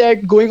way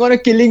that going on a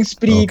killing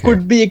spree Okay.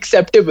 could be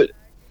acceptable.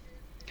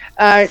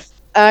 And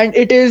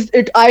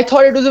it I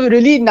thought it was a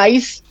really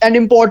nice and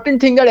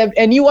important thing that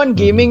anyone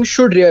gaming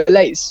should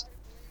realize,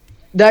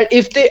 that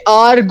if they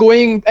are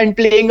going and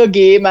playing a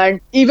game, and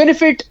even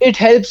if it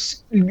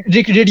helps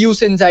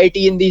reduce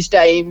anxiety in these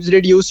times,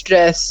 reduce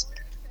stress,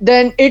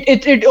 then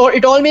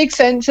it all makes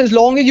sense, as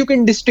long as you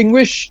can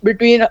distinguish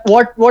between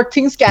what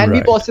things can be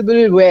Right.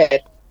 possible where.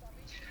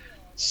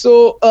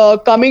 So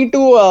coming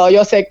to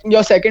your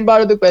second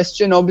part of the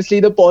question, obviously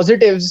the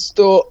positives.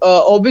 So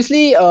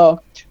obviously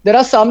there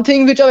are some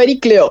things which are very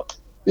clear.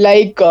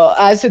 Like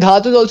as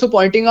Siddharth was also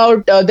pointing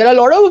out, there are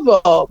a lot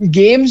of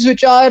games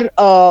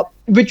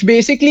which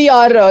basically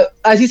are,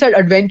 as he said,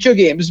 adventure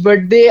games,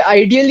 but they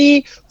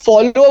ideally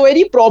follow a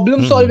very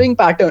problem-solving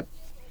pattern.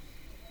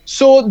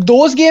 So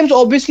those games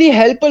obviously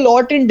help a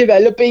lot in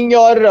developing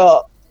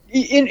your.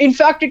 In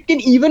fact, it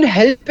can even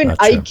help in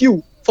Gotcha.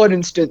 IQ, for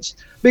instance,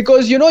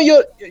 because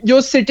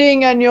you're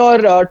sitting and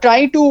you're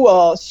trying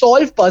to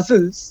solve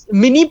puzzles,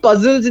 mini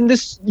puzzles in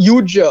this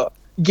huge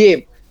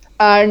game,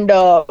 and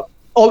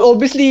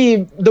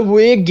obviously the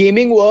way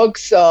gaming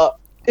works,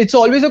 it's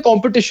always a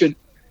competition.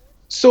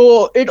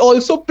 So it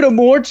also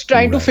promotes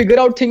trying to Right. figure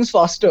out things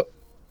faster.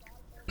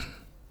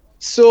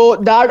 So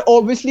that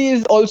obviously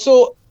is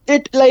also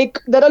it. Like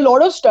there are a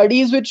lot of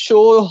studies which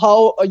show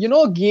how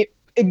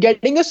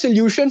getting a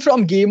solution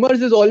from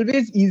gamers is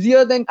always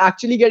easier than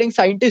actually getting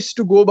scientists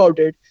to go about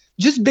it,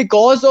 just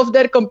because of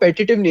their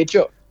competitive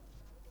nature.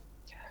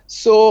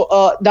 So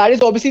that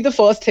is obviously the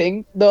first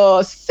thing.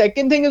 The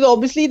second thing is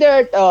obviously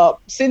that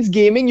since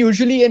gaming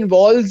usually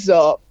involves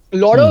a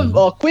lot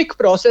of quick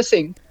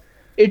processing,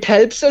 it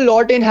helps a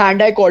lot in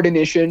hand-eye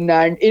coordination,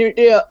 and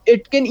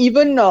it can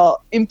even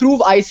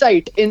improve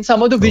eyesight in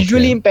some of the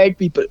visually Okay. impaired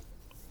people.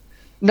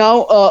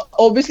 Now,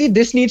 obviously,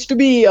 this needs to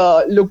be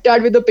looked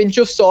at with a pinch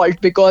of salt,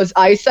 because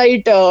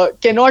eyesight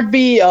cannot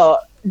be.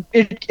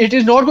 It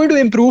is not going to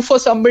improve for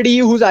somebody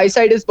whose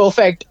eyesight is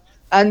perfect,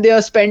 and they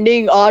are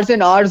spending hours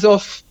and hours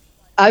of,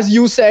 as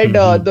you said,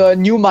 the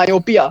new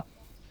myopia.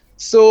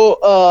 So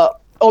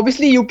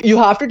obviously, you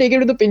have to take it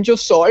with a pinch of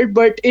salt,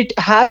 but it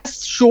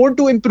has shown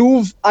to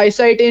improve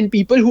eyesight in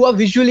people who are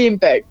visually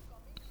impaired.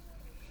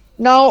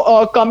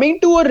 Now, coming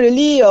to a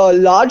really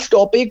large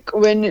topic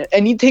when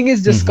anything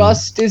is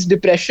discussed is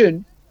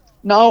depression.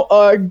 Now,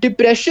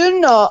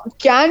 depression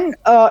can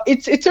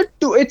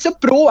it's a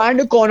pro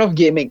and a con of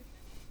gaming.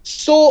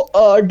 So,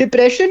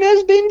 depression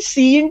has been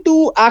seen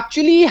to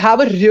actually have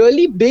a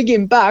really big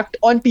impact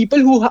on people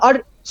who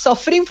are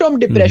suffering from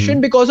depression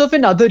because of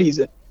another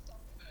reason.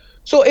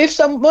 So, if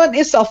someone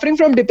is suffering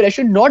from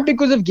depression not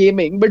because of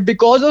gaming, but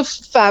because of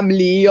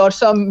family or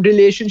some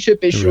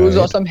relationship issues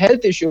or Right. some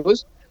health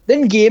issues,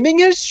 then gaming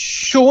has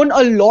shown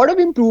a lot of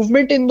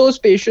improvement in those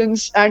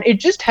patients, and it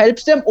just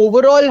helps them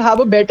overall have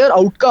a better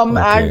outcome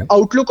and Okay.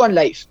 outlook on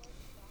life.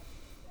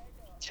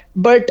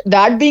 But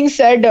that being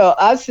said,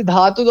 as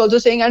Siddharth was also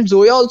saying, and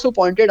Zoya also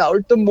pointed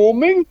out, the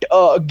moment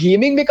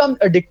gaming becomes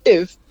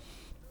addictive,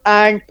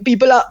 and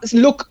people are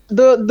look,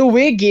 the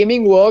way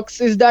gaming works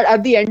is that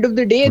at the end of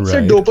the day, it's a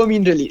Right.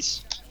 dopamine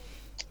release,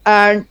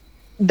 and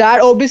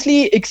that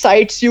obviously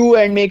excites you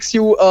and makes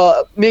you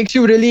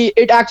really.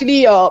 It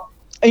actually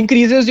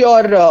increases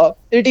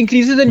it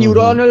increases the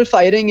neuronal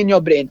firing in your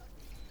brain,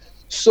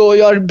 so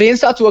your brain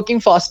starts working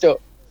faster.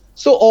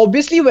 So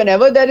obviously,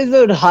 whenever there is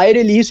a high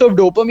release of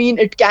dopamine,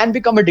 it can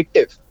become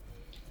addictive,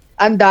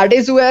 and that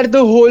is where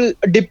the whole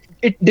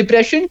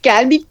depression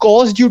can be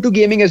caused due to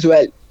gaming as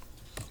well,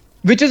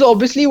 which is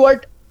obviously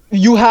what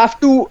you have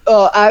to,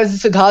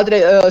 as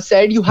Siddharth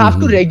said, you have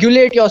to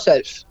regulate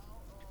yourself.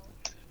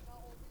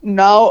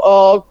 Now,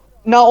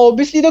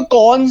 obviously, the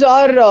cons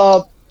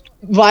are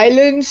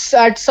violence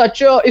at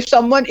such a. If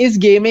someone is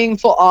gaming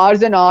for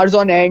hours and hours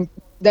on end,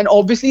 then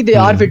obviously they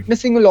are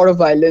witnessing a lot of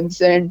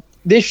violence, and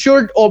they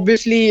should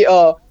obviously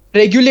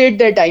regulate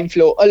their time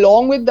flow.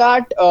 Along with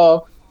that,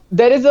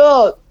 there is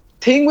a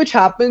thing which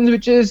happens,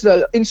 which is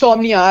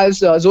insomnia, as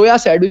Zoya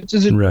said, which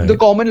is the Right.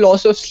 common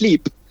loss of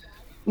sleep.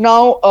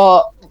 Now,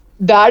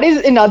 that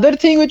is another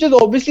thing which is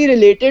obviously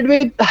related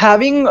with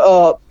having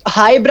a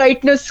high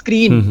brightness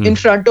screen in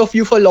front of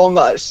you for long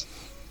hours.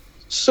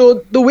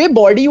 So the way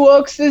body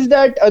works is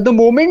that the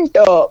moment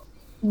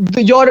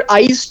your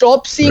eyes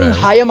stop seeing Right.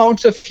 high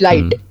amounts of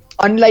light,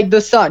 unlike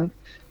the sun,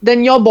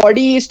 then your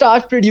body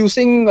starts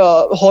producing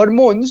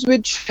hormones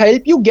which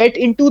help you get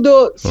into the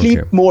Okay. sleep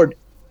mode.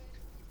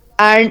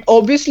 And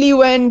obviously,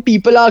 when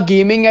people are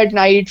gaming at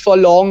night for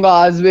long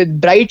hours with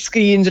bright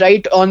screens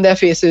right on their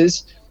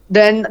faces,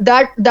 then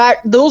that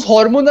those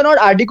hormones are not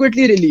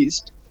adequately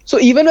released. So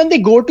even when they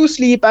go to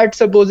sleep at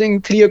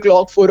supposing 3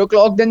 o'clock, 4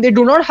 o'clock, then they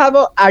do not have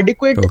a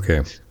adequate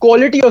Okay.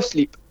 quality of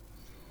sleep.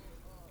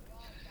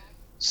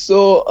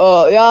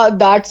 So yeah,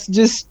 that's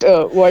just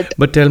what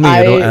But tell me,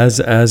 I. as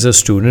a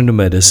student of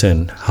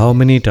medicine, how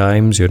many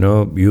times,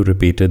 you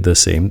repeated the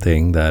same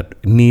thing that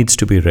needs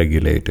to be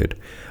regulated.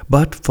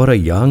 But for a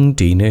young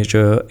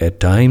teenager, at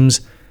times,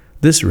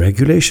 this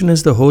regulation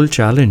is the whole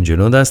challenge.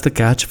 That's the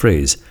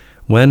catchphrase.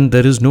 When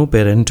there is no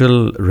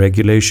parental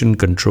regulation,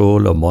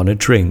 control, or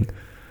monitoring,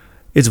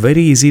 it's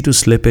very easy to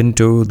slip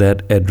into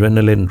that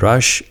adrenaline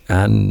rush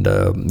and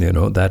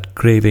that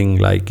craving,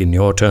 like in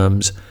your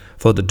terms,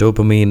 for the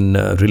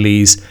dopamine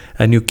release,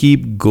 and you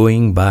keep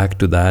going back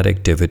to that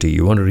activity.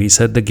 You want to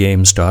reset the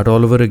game, start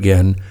all over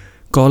again,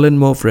 call in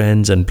more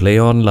friends and play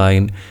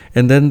online.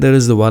 And then there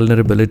is the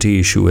vulnerability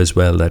issue as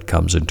well that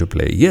comes into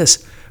play.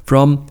 Yes,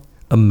 from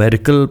a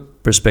medical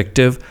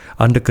perspective,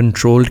 under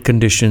controlled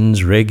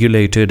conditions,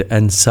 regulated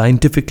and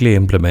scientifically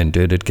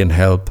implemented, it can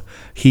help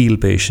heal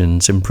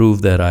patients,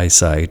 improve their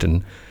eyesight.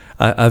 And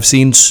I've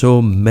seen so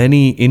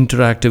many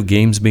interactive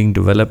games being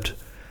developed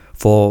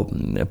for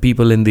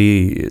people in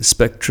the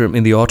spectrum,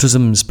 in the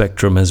autism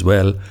spectrum as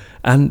well.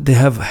 And they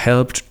have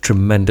helped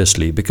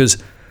tremendously, because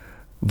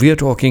we are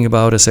talking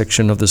about a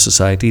section of the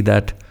society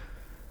that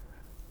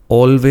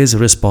always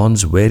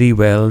responds very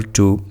well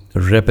to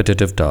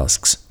repetitive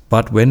tasks.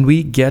 But when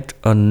we get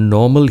a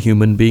normal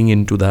human being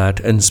into that,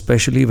 and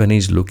especially when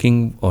he's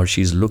looking or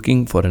she's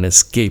looking for an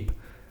escape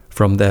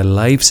from their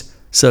life's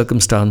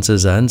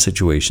circumstances and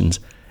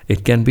situations,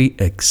 it can be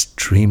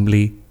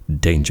extremely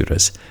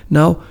dangerous.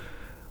 Now,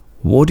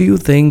 what do you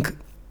think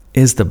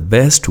is the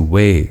best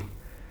way?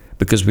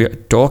 Because we are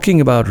talking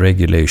about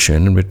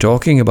regulation and we're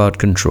talking about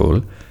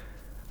control.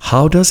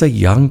 How does a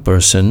young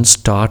person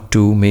start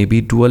to maybe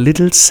do a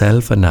little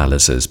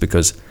self-analysis?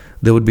 Because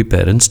there would be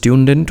parents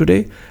tuned in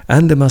today,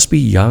 and there must be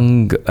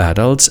young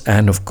adults,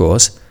 and of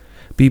course,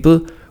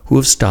 people who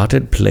have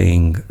started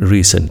playing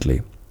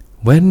recently.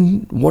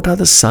 What are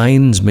the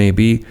signs,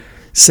 maybe,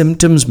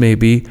 symptoms,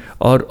 maybe,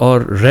 or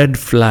red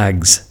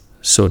flags,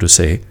 so to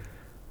say,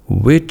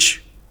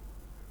 which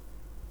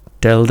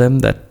tell them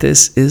that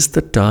this is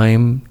the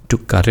time to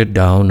cut it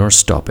down or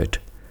stop it?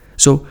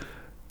 So,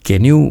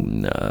 can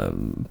you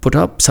put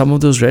up some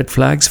of those red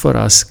flags for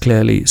us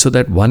clearly, so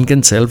that one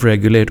can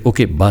self-regulate?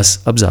 Okay,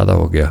 bas, ab zyada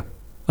ho gaya,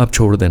 ab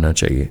chhod dena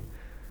chahiye.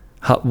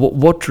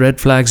 What red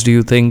flags do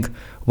you think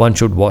one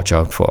should watch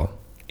out for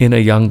in a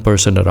young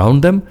person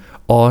around them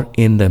or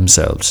in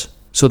themselves,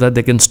 so that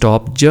they can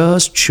stop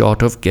just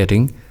short of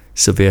getting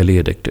severely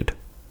addicted?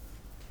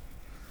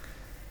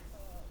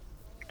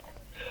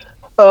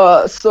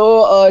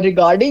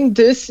 Regarding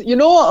this,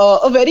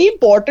 a very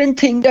important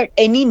thing that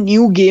any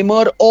new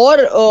gamer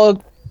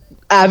or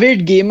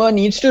avid gamer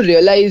needs to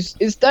realize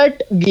is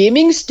that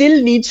gaming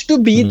still needs to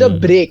be the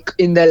break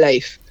in their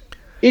life.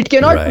 It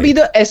cannot be Right.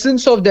 the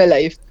essence of their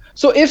life.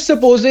 So if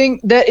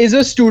supposing there is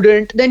a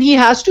student, then he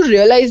has to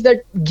realize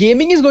that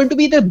gaming is going to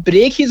be the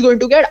break he's going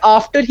to get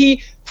after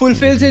he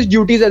fulfills his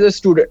duties as a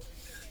student.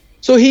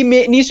 So he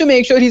needs to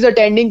make sure he's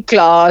attending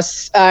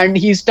class and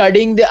he's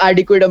studying the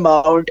adequate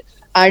amount.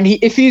 And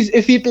if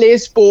he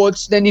plays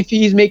sports, then if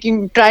he's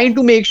trying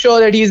to make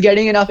sure that he's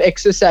getting enough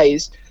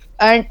exercise.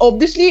 And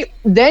obviously,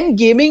 then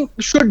gaming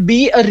should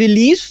be a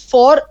release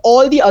for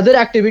all the other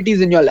activities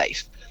in your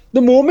life.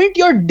 The moment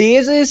your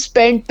days is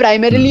spent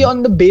primarily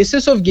on the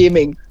basis of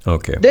gaming,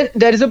 Okay. then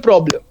there is a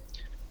problem.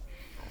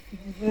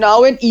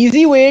 Now, an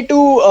easy way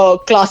to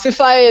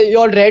classify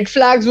your red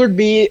flags would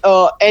be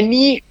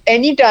any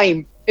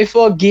time if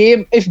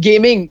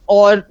gaming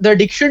or the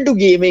addiction to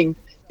gaming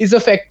is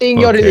affecting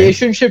your Okay.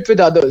 relationship with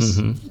others.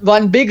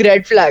 One big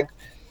red flag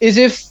is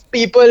if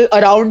people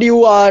around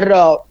you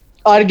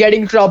are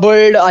getting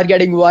troubled, are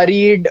getting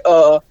worried,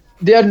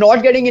 they are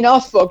not getting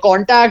enough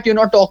contact, you're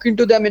not talking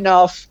to them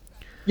enough.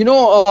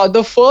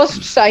 The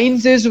first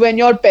signs is when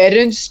your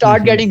parents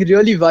start getting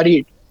really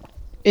worried.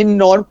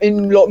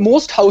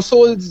 Most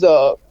households,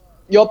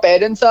 your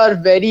parents are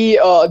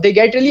they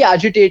get really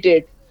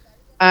agitated,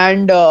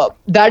 and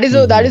that is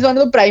one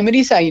of the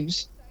primary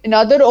signs.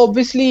 Another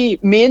obviously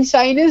main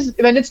sign is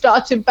when it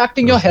starts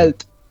impacting your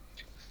health.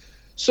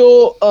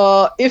 So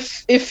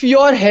if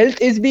your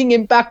health is being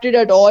impacted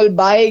at all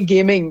by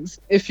gaming,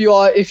 if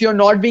you're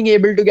not being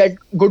able to get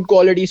good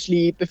quality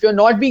sleep, if you're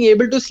not being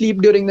able to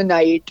sleep during the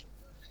night,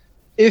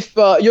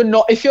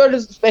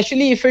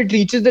 especially if it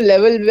reaches the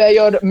level where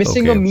you're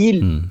missing a Okay.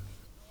 meal,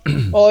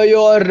 or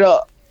you're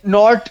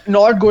not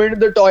going to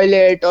the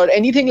toilet or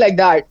anything like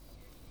that,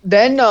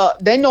 then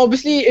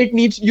obviously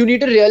you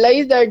need to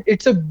realize that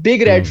it's a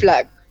big red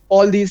flag,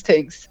 all these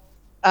things,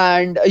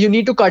 and you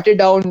need to cut it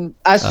down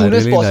as I soon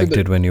as really liked possible.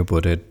 it when you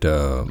put it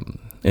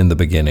in the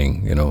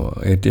beginning.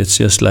 It's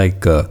just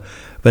like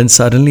when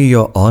suddenly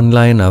your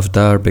online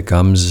avatar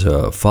becomes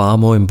far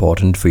more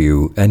important for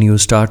you, and you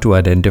start to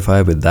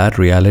identify with that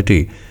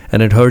reality,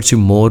 and it hurts you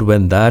more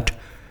when that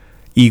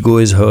ego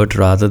is hurt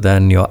rather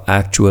than your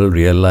actual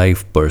real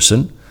life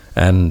person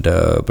and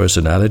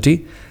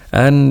personality.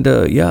 And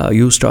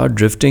you start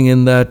drifting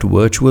in that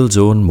virtual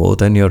zone more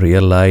than your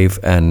real life,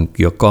 and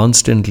you're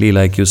constantly,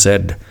 like you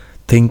said,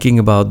 thinking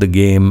about the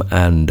game,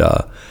 and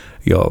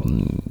you're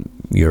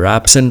you're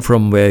absent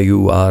from where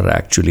you are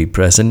actually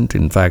present.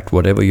 In fact,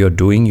 whatever you're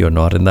doing, you're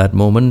not in that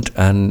moment.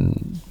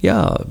 And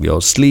yeah,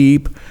 your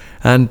sleep,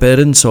 and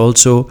parents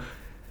also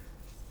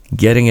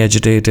getting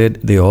agitated.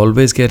 They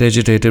always get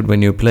agitated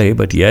when you play,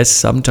 but yes,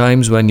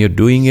 sometimes when you're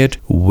doing it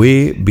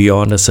way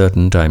beyond a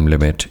certain time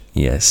limit.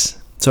 Yes.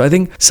 So I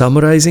think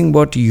summarizing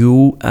what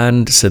you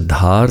and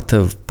Siddharth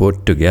have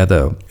put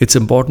together, it's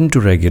important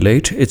to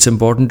regulate, it's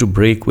important to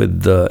break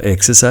with the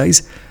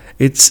exercise,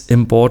 it's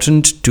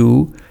important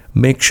to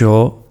make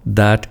sure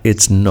that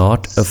it's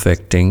not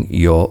affecting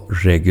your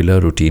regular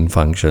routine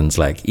functions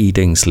like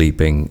eating,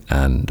 sleeping,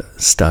 and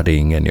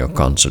studying and your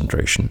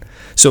concentration.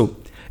 So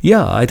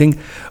yeah, I think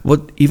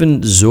what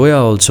even Zoya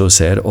also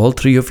said, all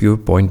three of you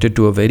pointed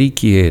to a very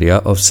key area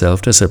of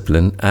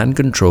self-discipline and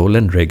control,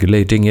 and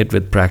regulating it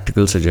with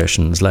practical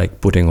suggestions like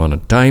putting on a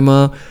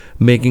timer,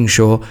 making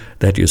sure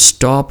that you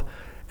stop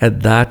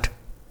at that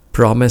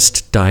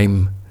promised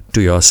time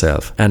to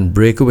yourself and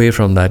break away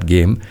from that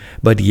game.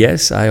 But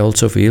yes, I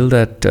also feel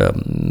that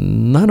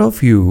none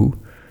of you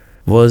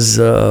was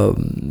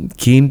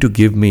keen to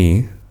give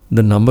me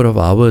the number of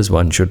hours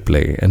one should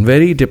play. And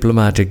very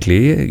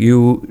diplomatically,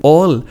 you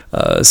all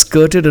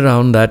skirted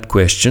around that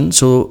question.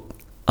 So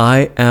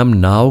I am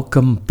now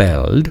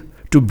compelled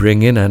to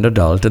bring in an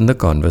adult in the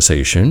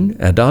conversation.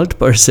 Adult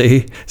per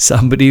se,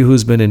 somebody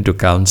who's been into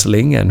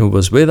counseling and who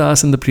was with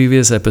us in the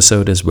previous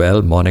episode as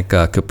well,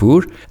 Monica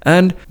Kapoor.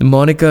 And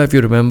Monica, if you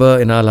remember,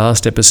 in our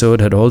last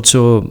episode had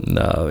also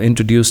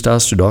introduced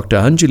us to Dr.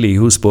 Anjali,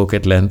 who spoke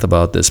at length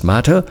about this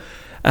matter.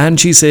 And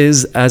she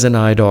says, as an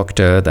eye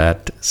doctor,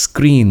 that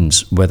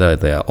screens, whether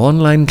they are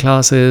online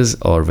classes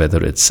or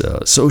whether it's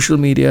social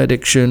media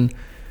addiction,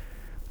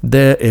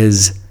 there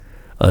is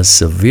a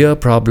severe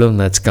problem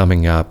that's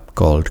coming up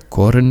called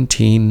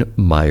quarantine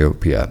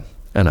myopia.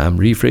 And I'm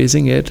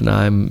rephrasing it, and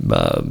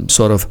I'm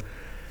sort of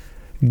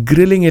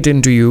grilling it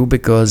into you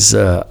because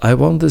I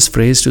want this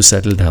phrase to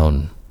settle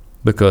down,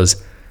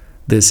 because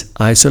this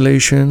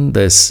isolation,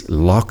 this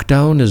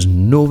lockdown is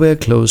nowhere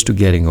close to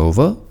getting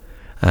over.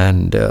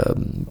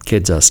 And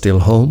kids are still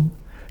home.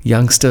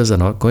 Youngsters are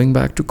not going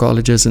back to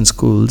colleges and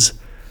schools.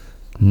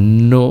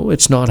 No,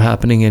 it's not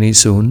happening any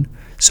soon.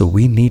 So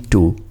we need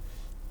to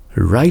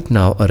right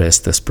now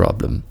arrest this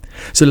problem.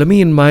 So let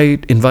me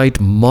invite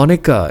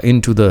Monica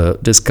into the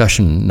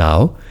discussion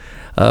now.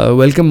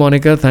 Welcome,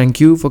 Monica.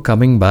 Thank you for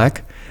coming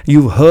back.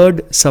 You've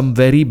heard some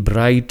very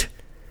bright,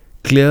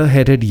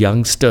 clear-headed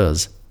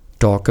youngsters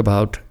talk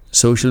about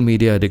social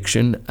media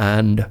addiction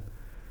and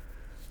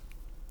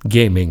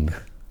gaming.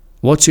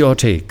 What's your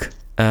take?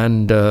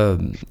 And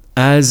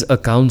as a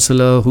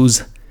counselor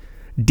who's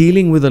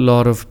dealing with a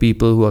lot of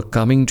people who are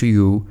coming to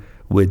you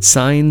with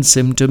signs,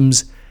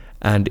 symptoms,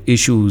 and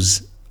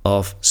issues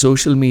of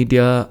social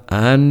media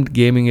and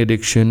gaming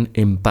addiction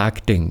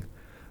impacting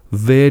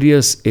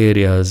various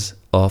areas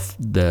of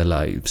their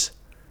lives.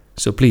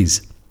 So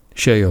please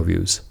share your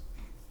views.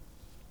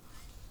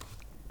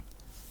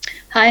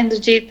 Hi,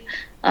 Indrajit.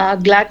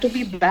 Glad to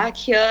be back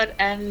here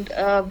and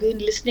been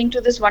listening to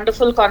this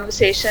wonderful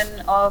conversation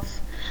of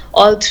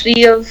all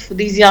three of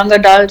these young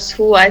adults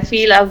who I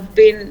feel have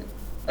been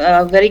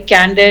very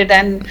candid,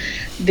 and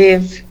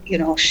they've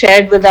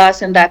shared with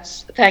us, and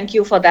thank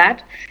you for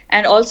that.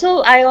 And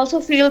also I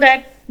also feel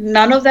that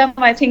none of them,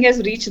 I think, has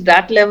reached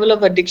that level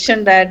of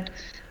addiction that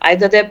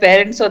either their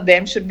parents or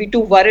them should be too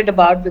worried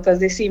about, because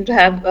they seem to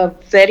have a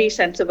very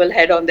sensible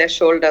head on their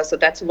shoulders. So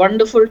that's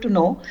wonderful to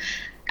know.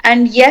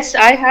 And yes,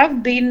 I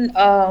have been,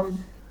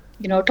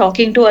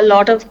 talking to a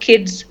lot of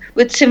kids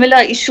with similar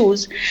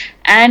issues.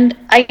 And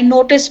I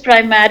noticed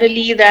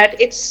primarily that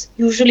it's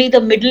usually the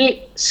middle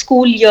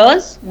school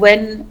years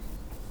when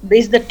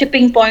there's the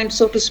tipping point,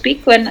 so to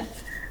speak, when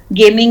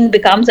gaming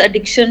becomes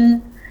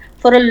addiction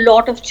for a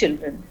lot of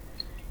children.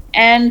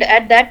 And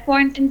at that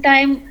point in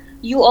time,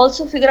 you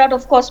also figure out,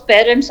 of course,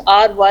 parents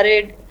are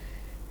worried.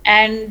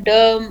 And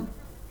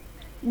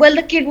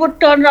the kid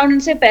would turn around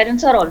and say,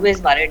 parents are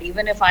always worried.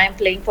 Even if I am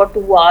playing for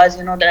 2 hours,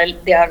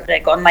 they are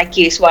like on my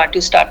case. Why aren't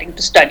you starting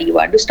to study?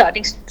 Why aren't you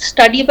starting to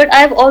study? But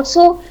I've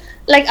also,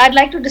 I'd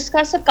like to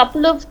discuss a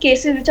couple of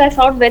cases which I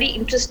found very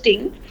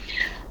interesting.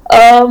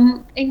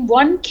 In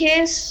one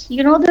case,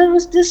 there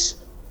was this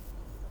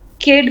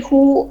kid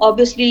who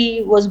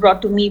obviously was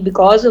brought to me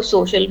because of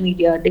social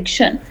media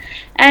addiction.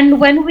 And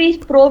when we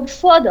probed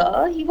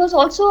further, he was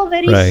also a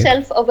very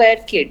self-aware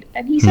kid.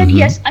 And he said,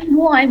 yes, I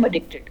know I'm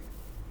addicted.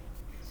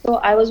 So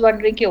I was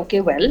wondering,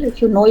 okay, well,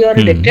 if you know you're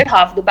addicted,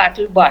 half the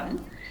battle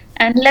won,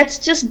 and let's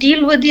just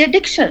deal with the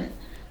addiction.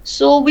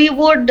 So we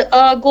would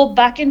go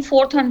back and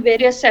forth on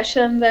various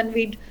sessions, and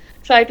we'd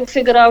try to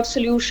figure out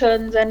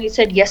solutions. And he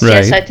said, yes,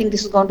 I think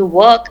this is going to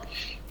work.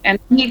 And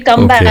he'd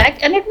come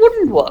back and it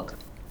wouldn't work.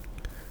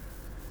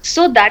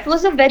 So that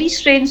was a very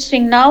strange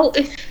thing. Now,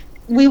 if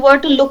we were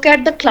to look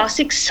at the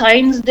classic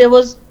signs, there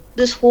was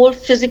this whole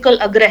physical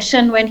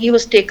aggression when he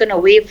was taken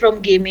away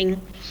from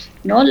gaming,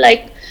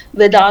 like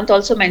Vedant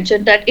also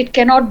mentioned, that it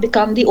cannot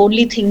become the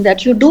only thing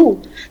that you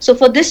do. So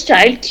for this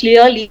child,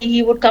 clearly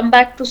he would come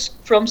back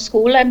from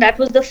school, and that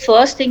was the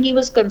first thing he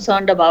was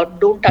concerned about.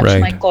 Don't touch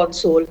my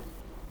console.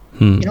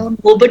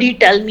 Nobody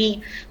tell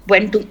me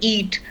when to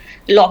eat,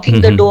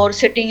 locking the door,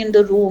 sitting in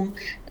the room.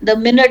 The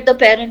minute the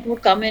parent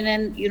would come in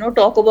and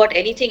talk about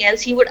anything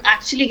else, he would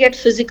actually get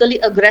physically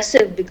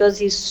aggressive because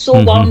he's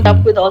so wound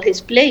up with all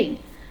his playing.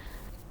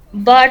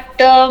 But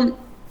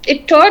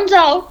it turns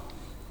out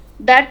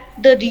that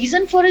the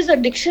reason for his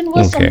addiction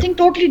was something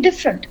totally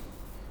different.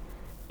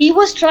 He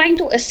was trying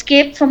to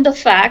escape from the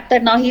fact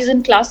that now he's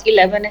in class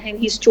 11 and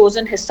he's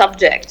chosen his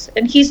subjects,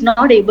 and he's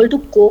not able to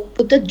cope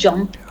with the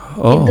jump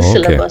in the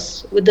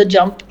syllabus, with the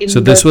jump in the So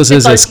this was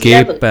his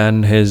escape level.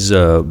 and his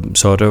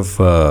sort of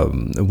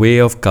way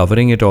of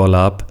covering it all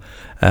up,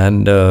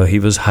 and he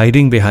was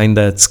hiding behind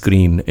that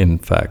screen, in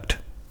fact.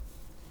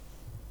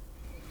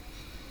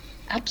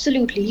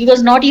 Absolutely. He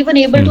was not even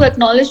able to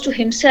acknowledge to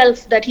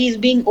himself that he's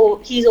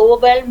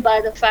overwhelmed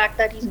by the fact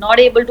that he's not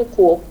able to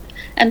cope,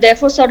 and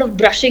therefore sort of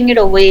brushing it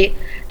away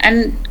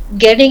and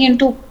getting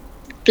into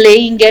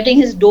playing, getting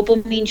his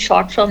dopamine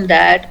shot from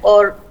that,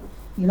 or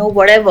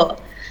whatever,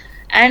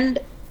 and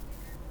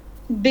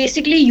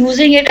basically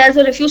using it as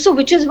a refuge. So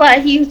which is why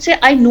he would say,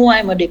 I know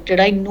I'm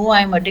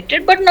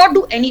addicted, but not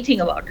do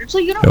anything about it. So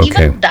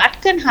even that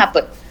can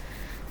happen.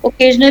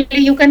 Occasionally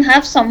you can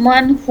have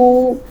someone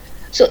who,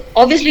 so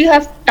obviously you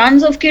have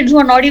tons of kids who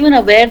are not even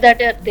aware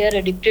that they're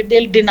addicted.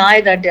 They'll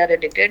deny that they're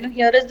addicted. And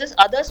here is this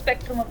other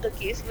spectrum of the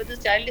case where this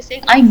child is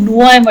saying, I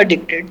know I'm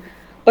addicted,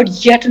 but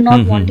yet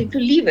not wanting to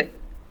leave it.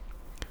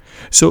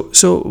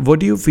 So what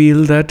do you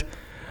feel that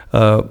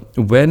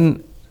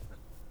when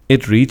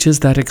it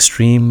reaches that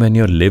extreme, when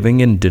you're living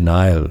in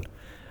denial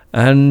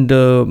and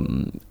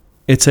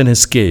it's an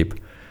escape,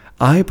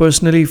 I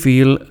personally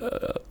feel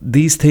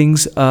these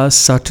things are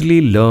subtly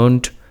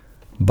learned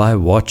by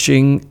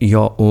watching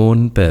your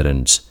own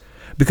parents.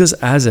 Because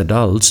as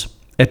adults,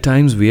 at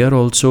times we are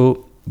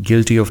also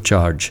guilty of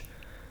charge.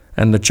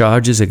 And the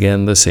charge is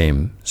again the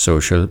same: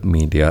 social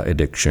media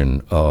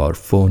addiction or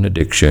phone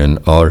addiction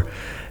or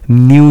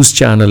news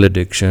channel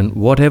addiction,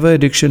 whatever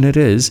addiction it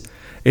is.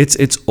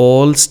 It's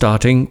all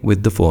starting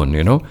with the phone,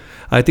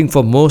 I think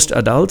for most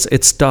adults,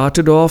 it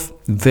started off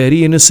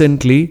very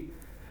innocently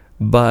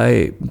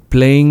by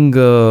playing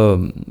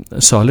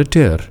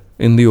solitaire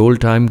in the old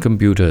time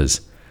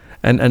computers.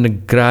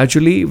 And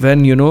gradually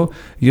when,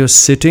 you're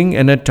sitting,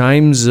 and at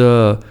times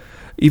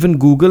even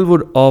Google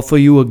would offer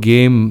you a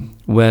game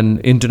when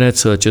internet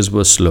searches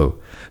were slow.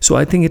 So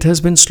I think it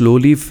has been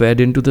slowly fed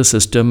into the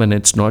system, and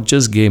it's not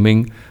just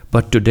gaming,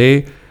 but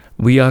today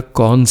we are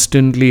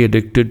constantly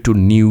addicted to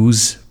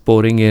news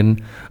pouring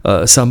in.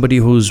 Somebody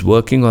who's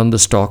working on the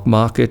stock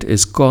market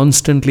is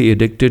constantly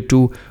addicted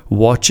to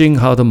watching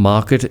how the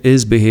market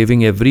is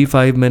behaving every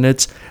 5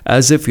 minutes,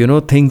 as if,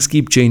 things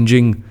keep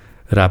changing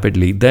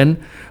rapidly.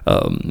 Then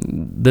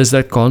there's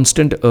that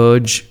constant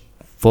urge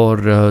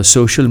for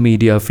social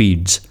media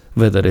feeds,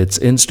 whether it's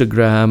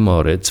Instagram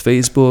or it's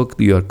Facebook.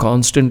 You're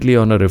constantly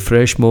on a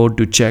refresh mode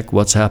to check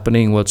what's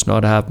happening, what's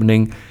not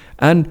happening.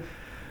 And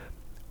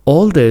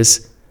all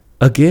this,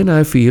 again,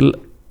 I feel,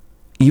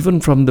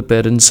 even from the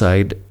parent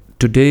side,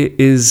 today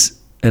is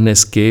an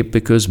escape,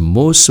 because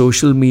most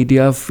social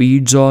media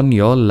feeds on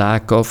your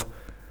lack of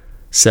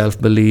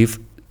self-belief,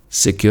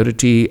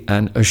 security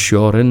and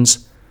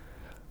assurance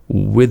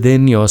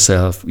within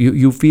yourself.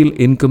 You feel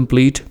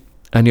incomplete,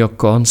 and you're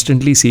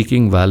constantly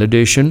seeking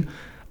validation,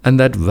 and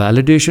that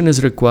validation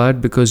is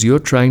required because you're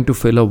trying to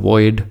fill a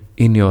void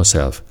in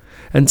yourself.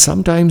 And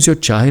sometimes your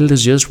child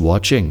is just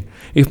watching.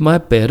 If my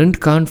parent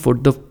can't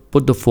put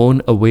the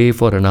phone away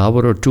for an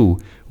hour or two,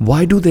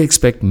 why do they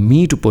expect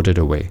me to put it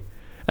away?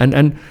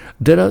 And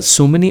there are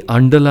so many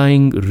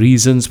underlying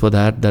reasons for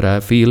that I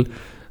feel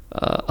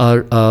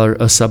are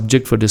a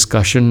subject for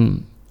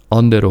discussion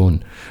on their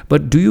own.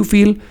 But do you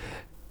feel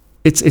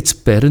it's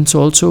parents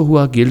also who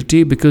are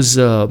guilty, because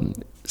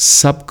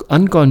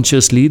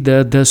unconsciously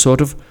they're sort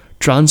of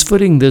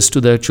transferring this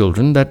to their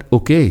children, that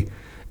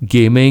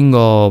gaming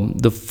or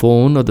the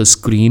phone or the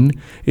screen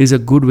is a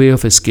good way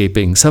of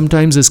escaping.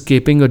 Sometimes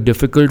escaping a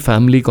difficult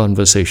family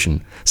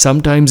conversation.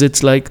 Sometimes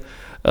it's like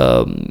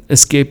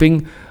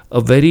escaping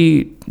a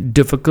very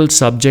difficult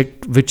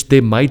subject which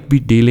they might be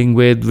dealing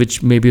with,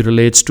 which maybe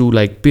relates to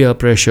like peer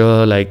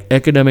pressure, like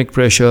academic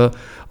pressure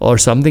or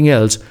something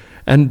else.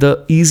 And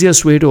the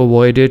easiest way to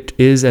avoid it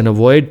is, and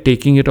avoid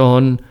taking it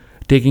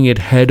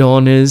head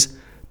on, is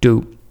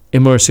to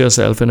immerse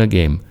yourself in a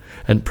game.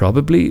 And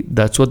probably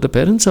that's what the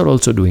parents are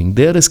also doing.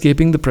 They're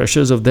escaping the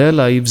pressures of their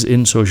lives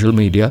in social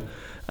media,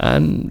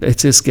 and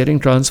it's just getting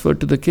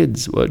transferred to the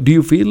kids. Do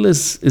you feel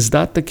is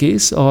that the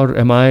case, or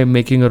am I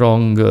making a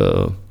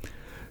wrong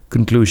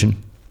conclusion?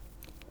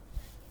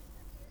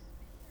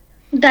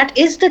 That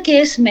is the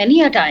case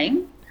many a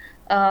time.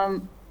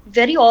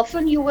 Very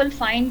often you will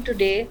find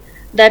today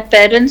that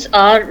parents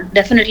are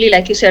definitely,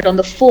 like you said, on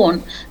the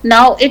phone.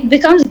 Now it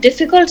becomes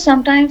difficult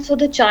sometimes for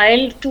the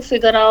child to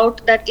figure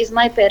out that, is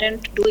my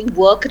parent doing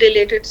work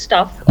related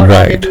stuff, or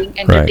are they doing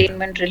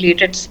entertainment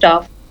related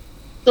stuff?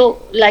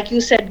 So, like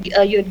you said,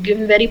 you've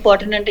given very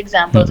pertinent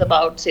examples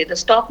about, say, the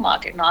stock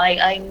market. Now,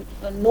 I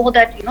know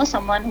that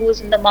someone who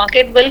is in the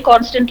market will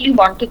constantly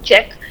want to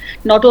check.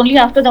 Not only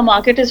after the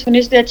market is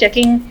finished, they're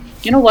checking,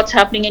 what's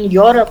happening in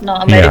Europe now.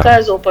 America Yeah.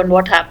 is open.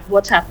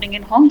 What's happening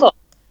in Hong Kong?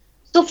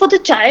 So, for the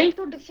child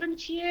to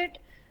differentiate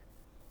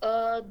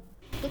uh,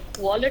 the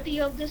quality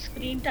of the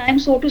screen time,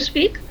 so to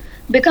speak,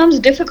 becomes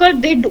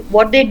difficult.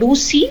 What they do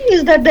see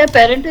is that their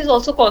parent is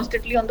also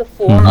constantly on the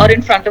phone or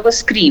in front of a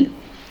screen.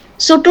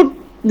 So to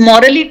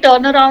morally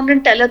turn around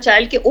and tell a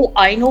child, ki, oh,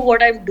 I know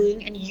what I'm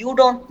doing and you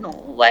don't know.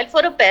 While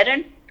for a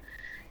parent,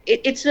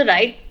 it's the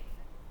right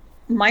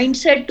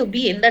mindset to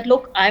be in that,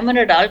 look, I'm an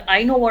adult,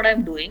 I know what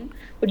I'm doing,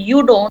 but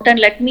you don't, and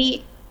let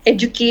me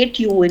educate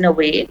you in a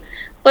way.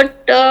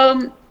 But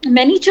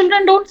many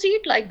children don't see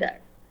it like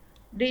that.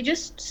 They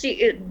just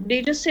say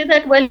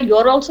that, well,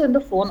 you're also in the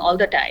phone all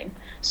the time.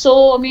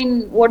 So, I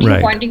mean, what are you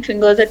Right. pointing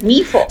fingers at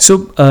me for?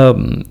 So,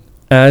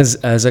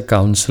 as a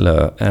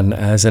counselor and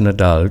as an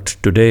adult,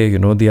 today,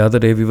 the other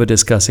day we were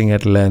discussing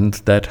at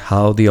length that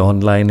how the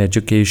online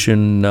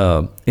education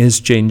is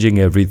changing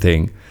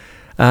everything,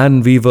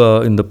 and we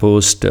were in the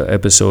post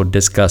episode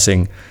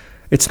discussing.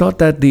 It's not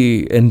that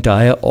the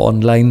entire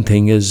online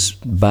thing is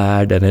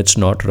bad and it's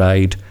not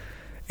right.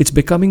 It's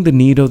becoming the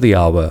need of the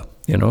hour.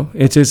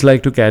 It is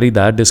like to carry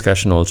that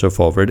discussion also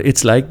forward.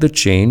 It's like the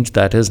change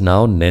that is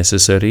now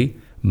necessary,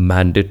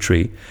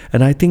 mandatory.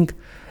 And I think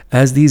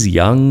as these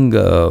young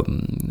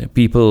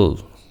people,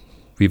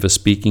 we were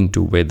speaking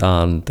to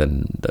Vedant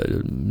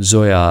and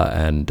Zoya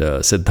and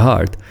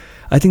Siddharth,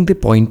 I think they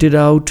pointed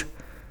out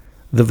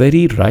the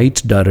very right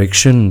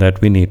direction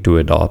that we need to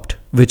adopt,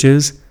 which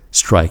is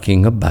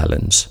striking a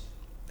balance.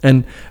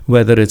 And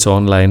whether it's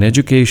online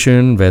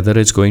education, whether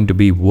it's going to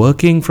be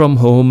working from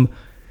home,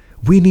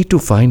 we need to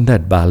find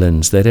that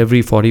balance that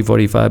every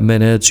 40-45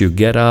 minutes you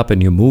get up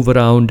and you move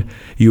around,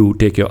 you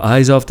take your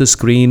eyes off the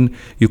screen,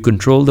 you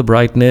control the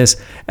brightness,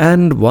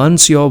 and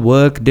once your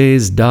work day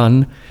is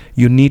done,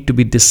 you need to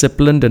be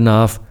disciplined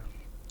enough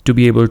to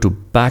be able to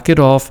pack it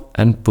off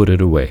and put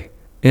it away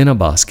in a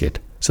basket.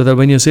 So that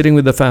when you're sitting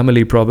with the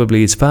family,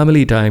 probably it's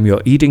family time,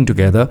 you're eating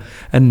together,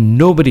 and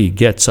nobody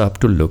gets up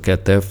to look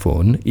at their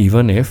phone,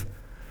 even if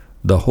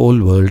the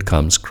whole world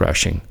comes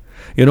crashing.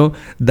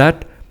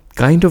 That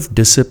kind of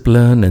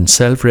discipline and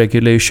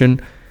self-regulation,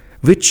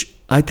 which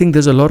I think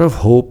there's a lot of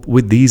hope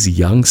with these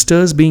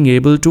youngsters being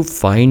able to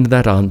find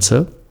that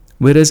answer,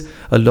 whereas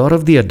a lot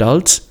of the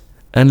adults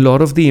and a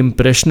lot of the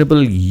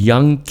impressionable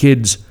young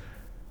kids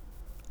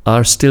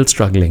are still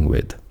struggling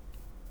with.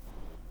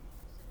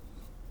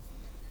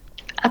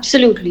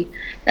 Absolutely.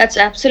 That's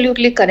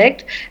absolutely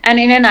correct. And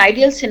in an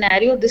ideal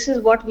scenario, this is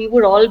what we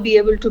would all be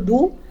able to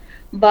do.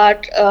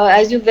 But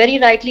as you very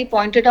rightly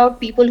pointed out,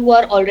 people who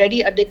are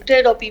already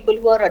addicted or people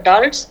who are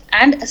adults,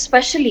 and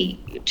especially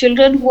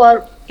children who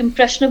are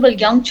impressionable,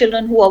 young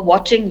children who are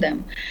watching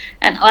them.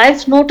 And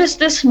I've noticed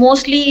this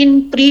mostly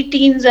in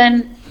pre-teens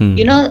and,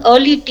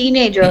 early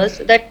teenagers,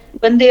 that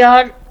when they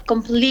are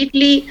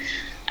completely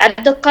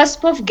at the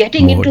cusp of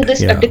getting into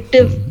this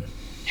addictive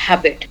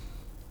habit,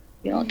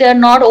 they are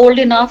not old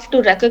enough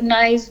to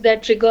recognize their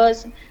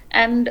triggers,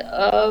 and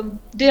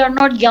they are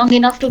not young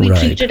enough to be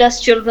treated as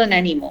children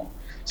anymore.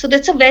 So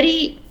that's a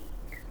very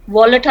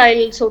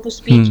volatile, so to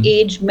speak,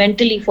 age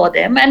mentally for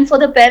them, and for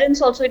the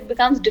parents also it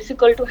becomes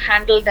difficult to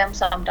handle them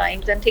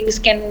sometimes, and things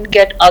can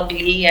get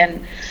ugly,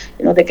 and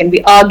there can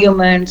be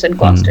arguments and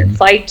constant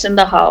fights in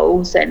the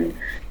house, and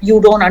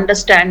you don't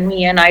understand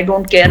me and I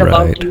don't care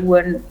about you,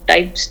 and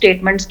type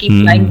statements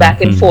keep flying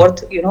back and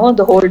forth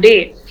the whole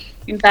day.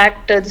 In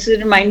fact, this is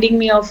reminding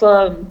me of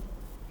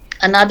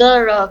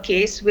another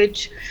case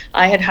which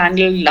I had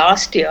handled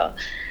last year,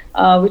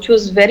 which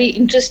was very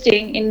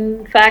interesting.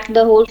 In fact,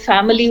 the whole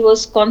family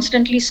was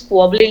constantly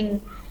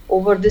squabbling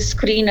over this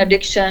screen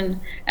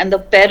addiction, and the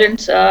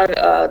parents are,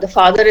 the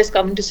father is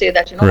coming to say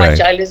that, my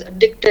child is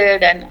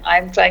addicted, and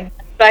I've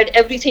tried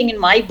everything in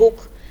my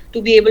book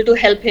to be able to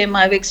help him.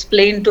 I've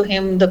explained to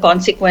him the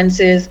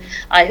consequences.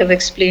 I have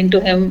explained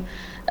to him,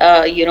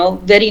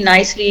 very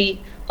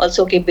nicely,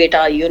 also, okay,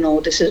 beta,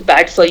 this is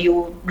bad for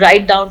you,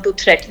 right down to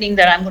threatening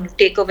that I'm going to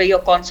take away your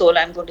console,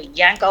 I'm going to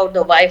yank out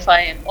the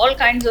Wi-Fi, and all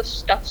kinds of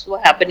stuffs were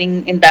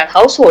happening in that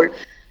household.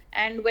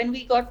 And when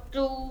we got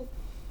to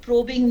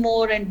probing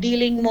more and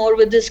dealing more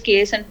with this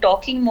case and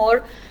talking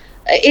more,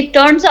 it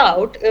turns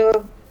out,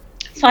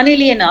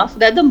 funnily enough,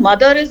 that the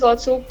mother is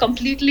also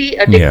completely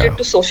addicted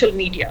to social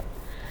media.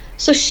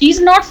 So she's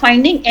not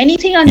finding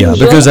anything unusual.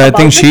 Yeah, because I about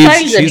think the child's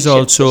she's addiction.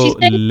 also She's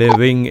saying,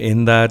 living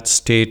in that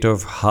state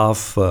of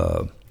half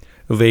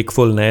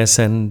wakefulness,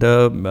 and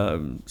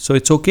so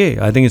it's okay.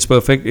 I think it's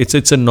perfect.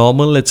 It's a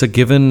normal. It's a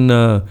given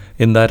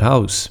in that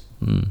house.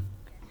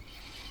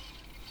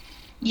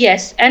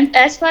 Yes, and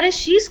as far as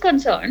she's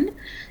concerned,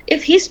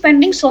 if he's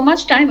spending so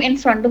much time in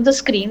front of the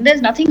screen,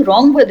 there's nothing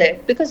wrong with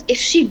it, because if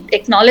she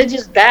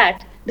acknowledges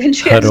that, then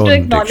she has to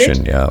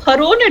acknowledge her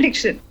own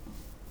addiction.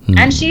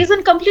 And she is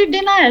in complete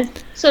denial.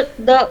 So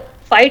the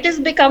fight is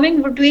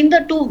becoming between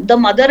the two, the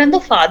mother and the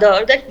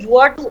father, that you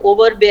are too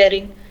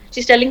overbearing,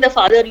 She's telling the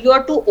father, you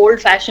are too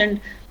old fashioned.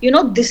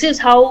 This is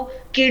how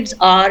kids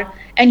are.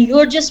 And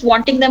you're just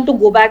wanting them to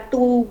go back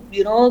to,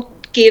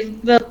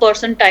 cave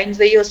person times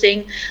where you're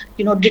saying,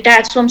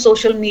 detach from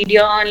social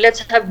media and let's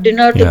have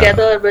dinner Yeah.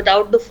 together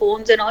without the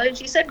phones and all. And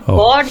she said, Oh.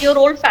 God, you're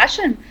old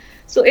fashioned.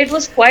 So it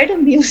was quite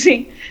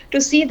amusing to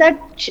see that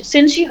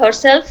since she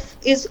herself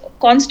is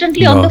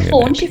constantly on the Wrong in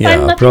phone, it. she finds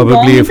Yeah, nothing wrong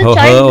probably with if the her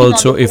child being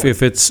also, on the phone.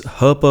 if it's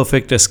her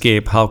perfect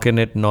escape, how can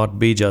it not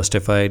be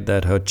justified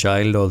that her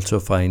child also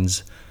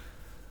finds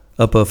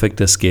a perfect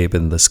escape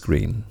in the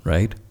screen,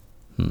 right?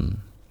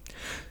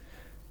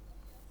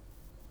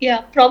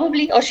 Yeah,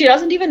 probably, or she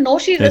doesn't even know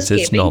she's It's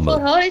escaping. normal.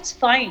 For her, it's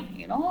fine.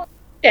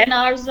 10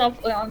 hours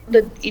of a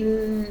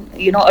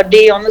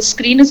day on the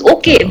screen is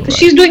okay because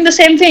she's doing the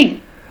same thing.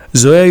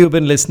 Zoya, you've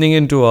been listening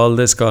into all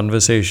this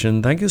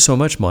conversation. Thank you so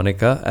much,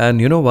 Monica. And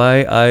you know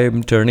why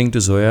I'm turning to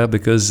Zoya?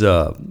 Because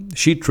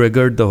she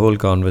triggered the whole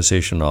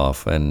conversation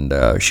off, and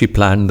she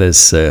planned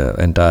this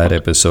entire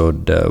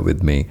episode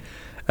with me.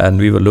 And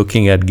we were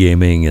looking at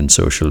gaming and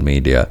social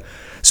media.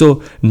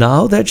 So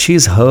now that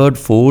she's heard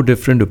 4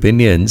 different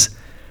opinions,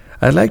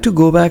 I'd like to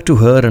go back to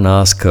her and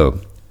ask her,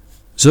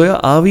 Zoya,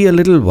 are we a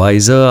little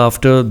wiser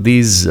after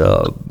these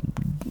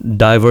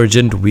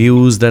divergent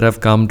views that have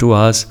come to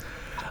us?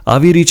 Are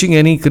we reaching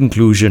any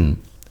conclusion?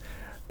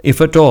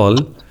 If at all,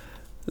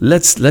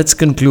 let's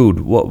conclude.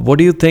 What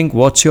do you think?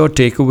 What's your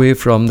takeaway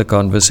from the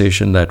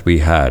conversation that we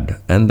had?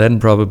 And then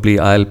probably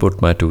I'll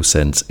put my 2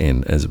 cents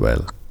in as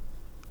well.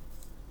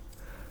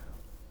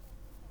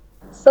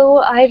 So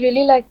I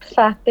really like the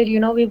fact that,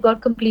 we've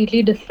got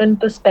completely different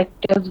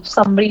perspectives.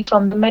 Somebody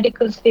from the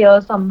medical sphere,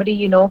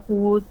 somebody,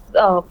 who's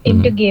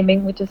into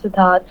gaming, which is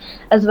Siddharth,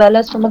 as well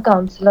as from a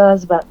counselor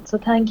as well. So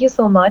thank you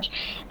so much.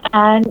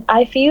 And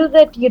I feel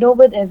that,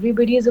 with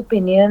everybody's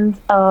opinions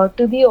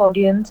to the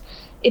audience,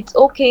 it's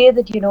okay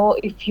that,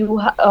 if you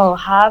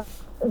have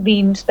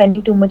been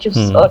spending too much of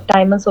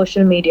time on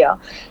social media,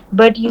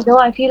 but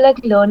I feel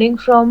like learning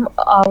from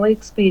our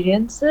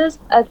experiences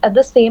at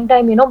the same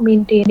time,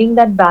 maintaining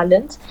that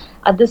balance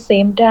at the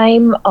same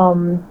time,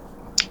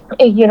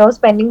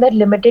 spending that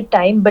limited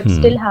time but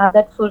still have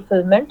that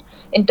fulfillment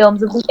in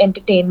terms of the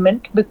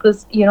entertainment,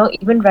 because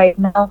even right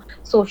now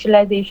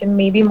socialization,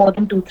 maybe more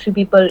than 2-3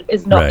 people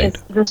is not Right.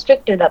 is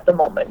restricted at the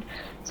moment.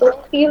 So I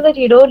feel that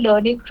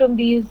learning from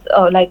these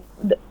like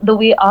the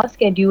way our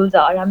schedules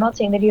are, I'm not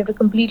saying that you have to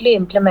completely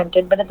implement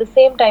it, but at the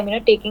same time,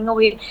 taking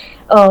away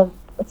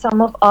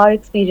some of our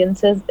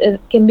experiences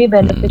can be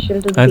beneficial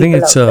to the I think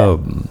people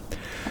out there.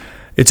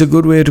 it's a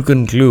good way to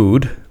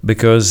conclude,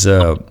 because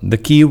the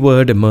key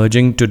word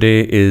emerging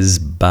today is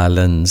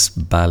balance,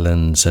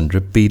 and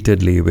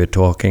repeatedly we're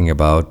talking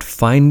about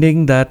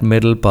finding that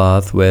middle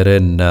path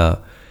wherein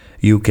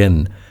you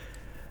can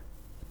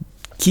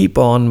keep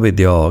on with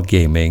your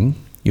gaming.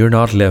 You're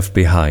not left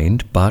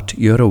behind, but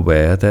you're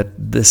aware that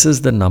this is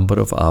the number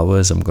of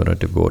hours I'm going to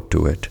devote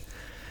to it.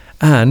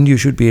 And you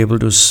should be able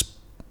to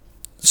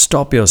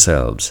stop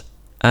yourselves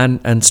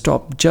and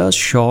stop just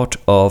short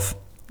of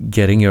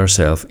getting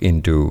yourself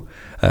into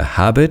a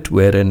habit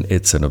wherein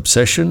it's an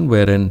obsession,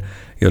 wherein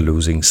you're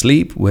losing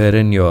sleep,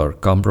 wherein you're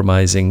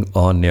compromising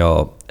on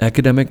your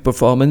academic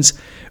performance,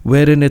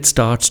 wherein it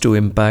starts to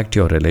impact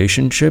your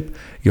relationship,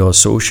 your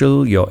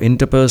social, your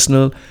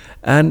interpersonal,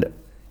 and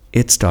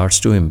it starts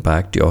to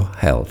impact your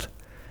health.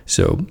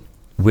 So,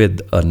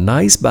 with a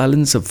nice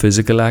balance of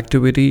physical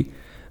activity,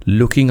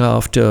 looking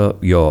after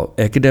your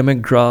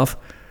academic graph,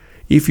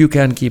 if you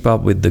can keep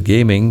up with the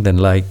gaming, then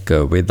like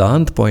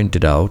Vedant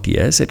pointed out,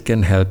 yes, it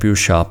can help you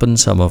sharpen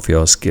some of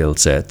your skill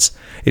sets.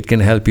 It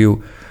can help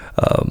you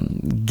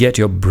get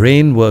your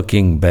brain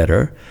working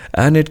better,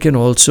 and it can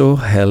also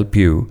help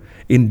you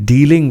in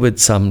dealing with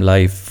some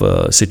life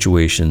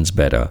situations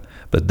better.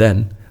 But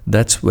then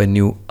that's when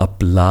you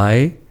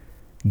apply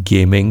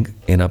gaming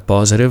in a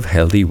positive,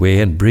 healthy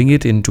way and bring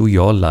it into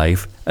your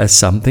life as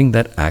something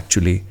that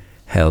actually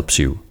helps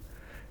you.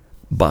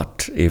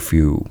 But if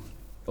you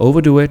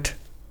overdo it,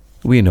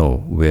 we know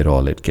where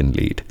all it can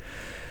lead.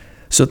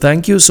 So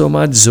thank you so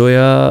much,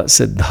 Zoya,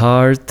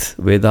 Siddharth,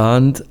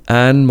 Vedant,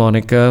 and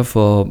Monica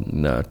for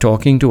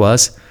talking to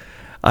us.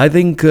 I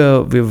think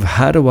we've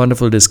had a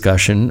wonderful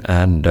discussion,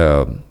 and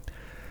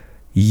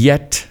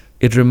yet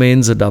it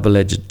remains a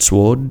double-edged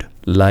sword.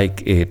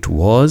 Like it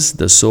was,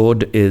 the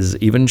sword is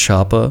even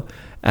sharper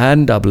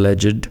and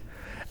double-edged.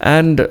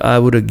 And I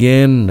would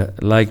again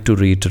like to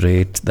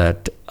reiterate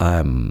that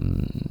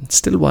I'm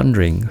still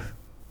wondering,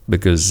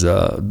 because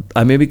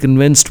I may be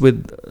convinced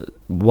with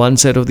one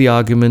set of the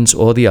arguments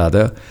or the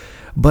other,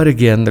 but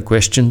again the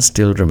question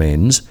still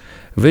remains,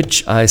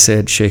 which I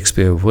said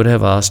Shakespeare would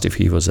have asked if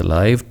he was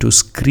alive: to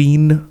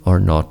screen or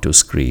not to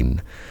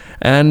screen,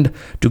 and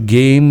to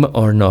game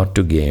or not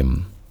to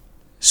game.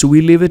 So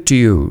we leave it to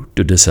you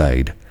to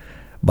decide.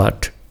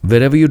 But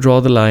wherever you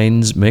draw the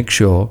lines, make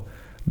sure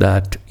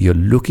that you're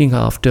looking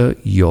after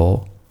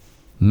your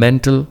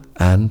mental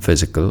and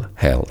physical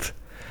health.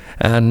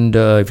 And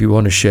if you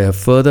want to share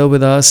further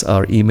with us,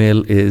 our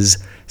email is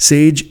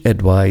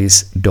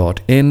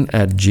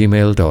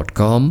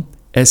sageadvice.in@gmail.com.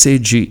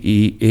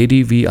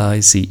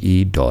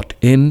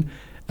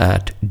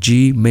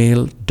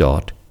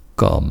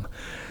 sageadvice.in@gmail.com.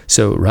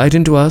 So write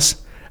into us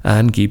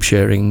and keep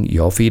sharing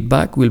your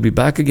feedback. We'll be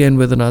back again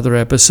with another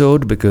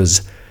episode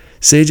because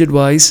Sage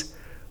Advice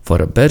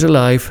for a Better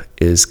Life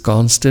is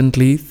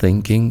constantly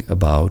thinking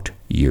about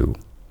you.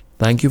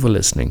 Thank you for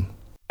listening.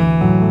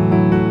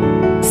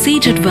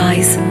 Sage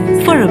Advice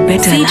for a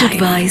Better Life. Sage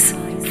Advice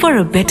for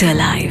a Better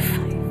Life.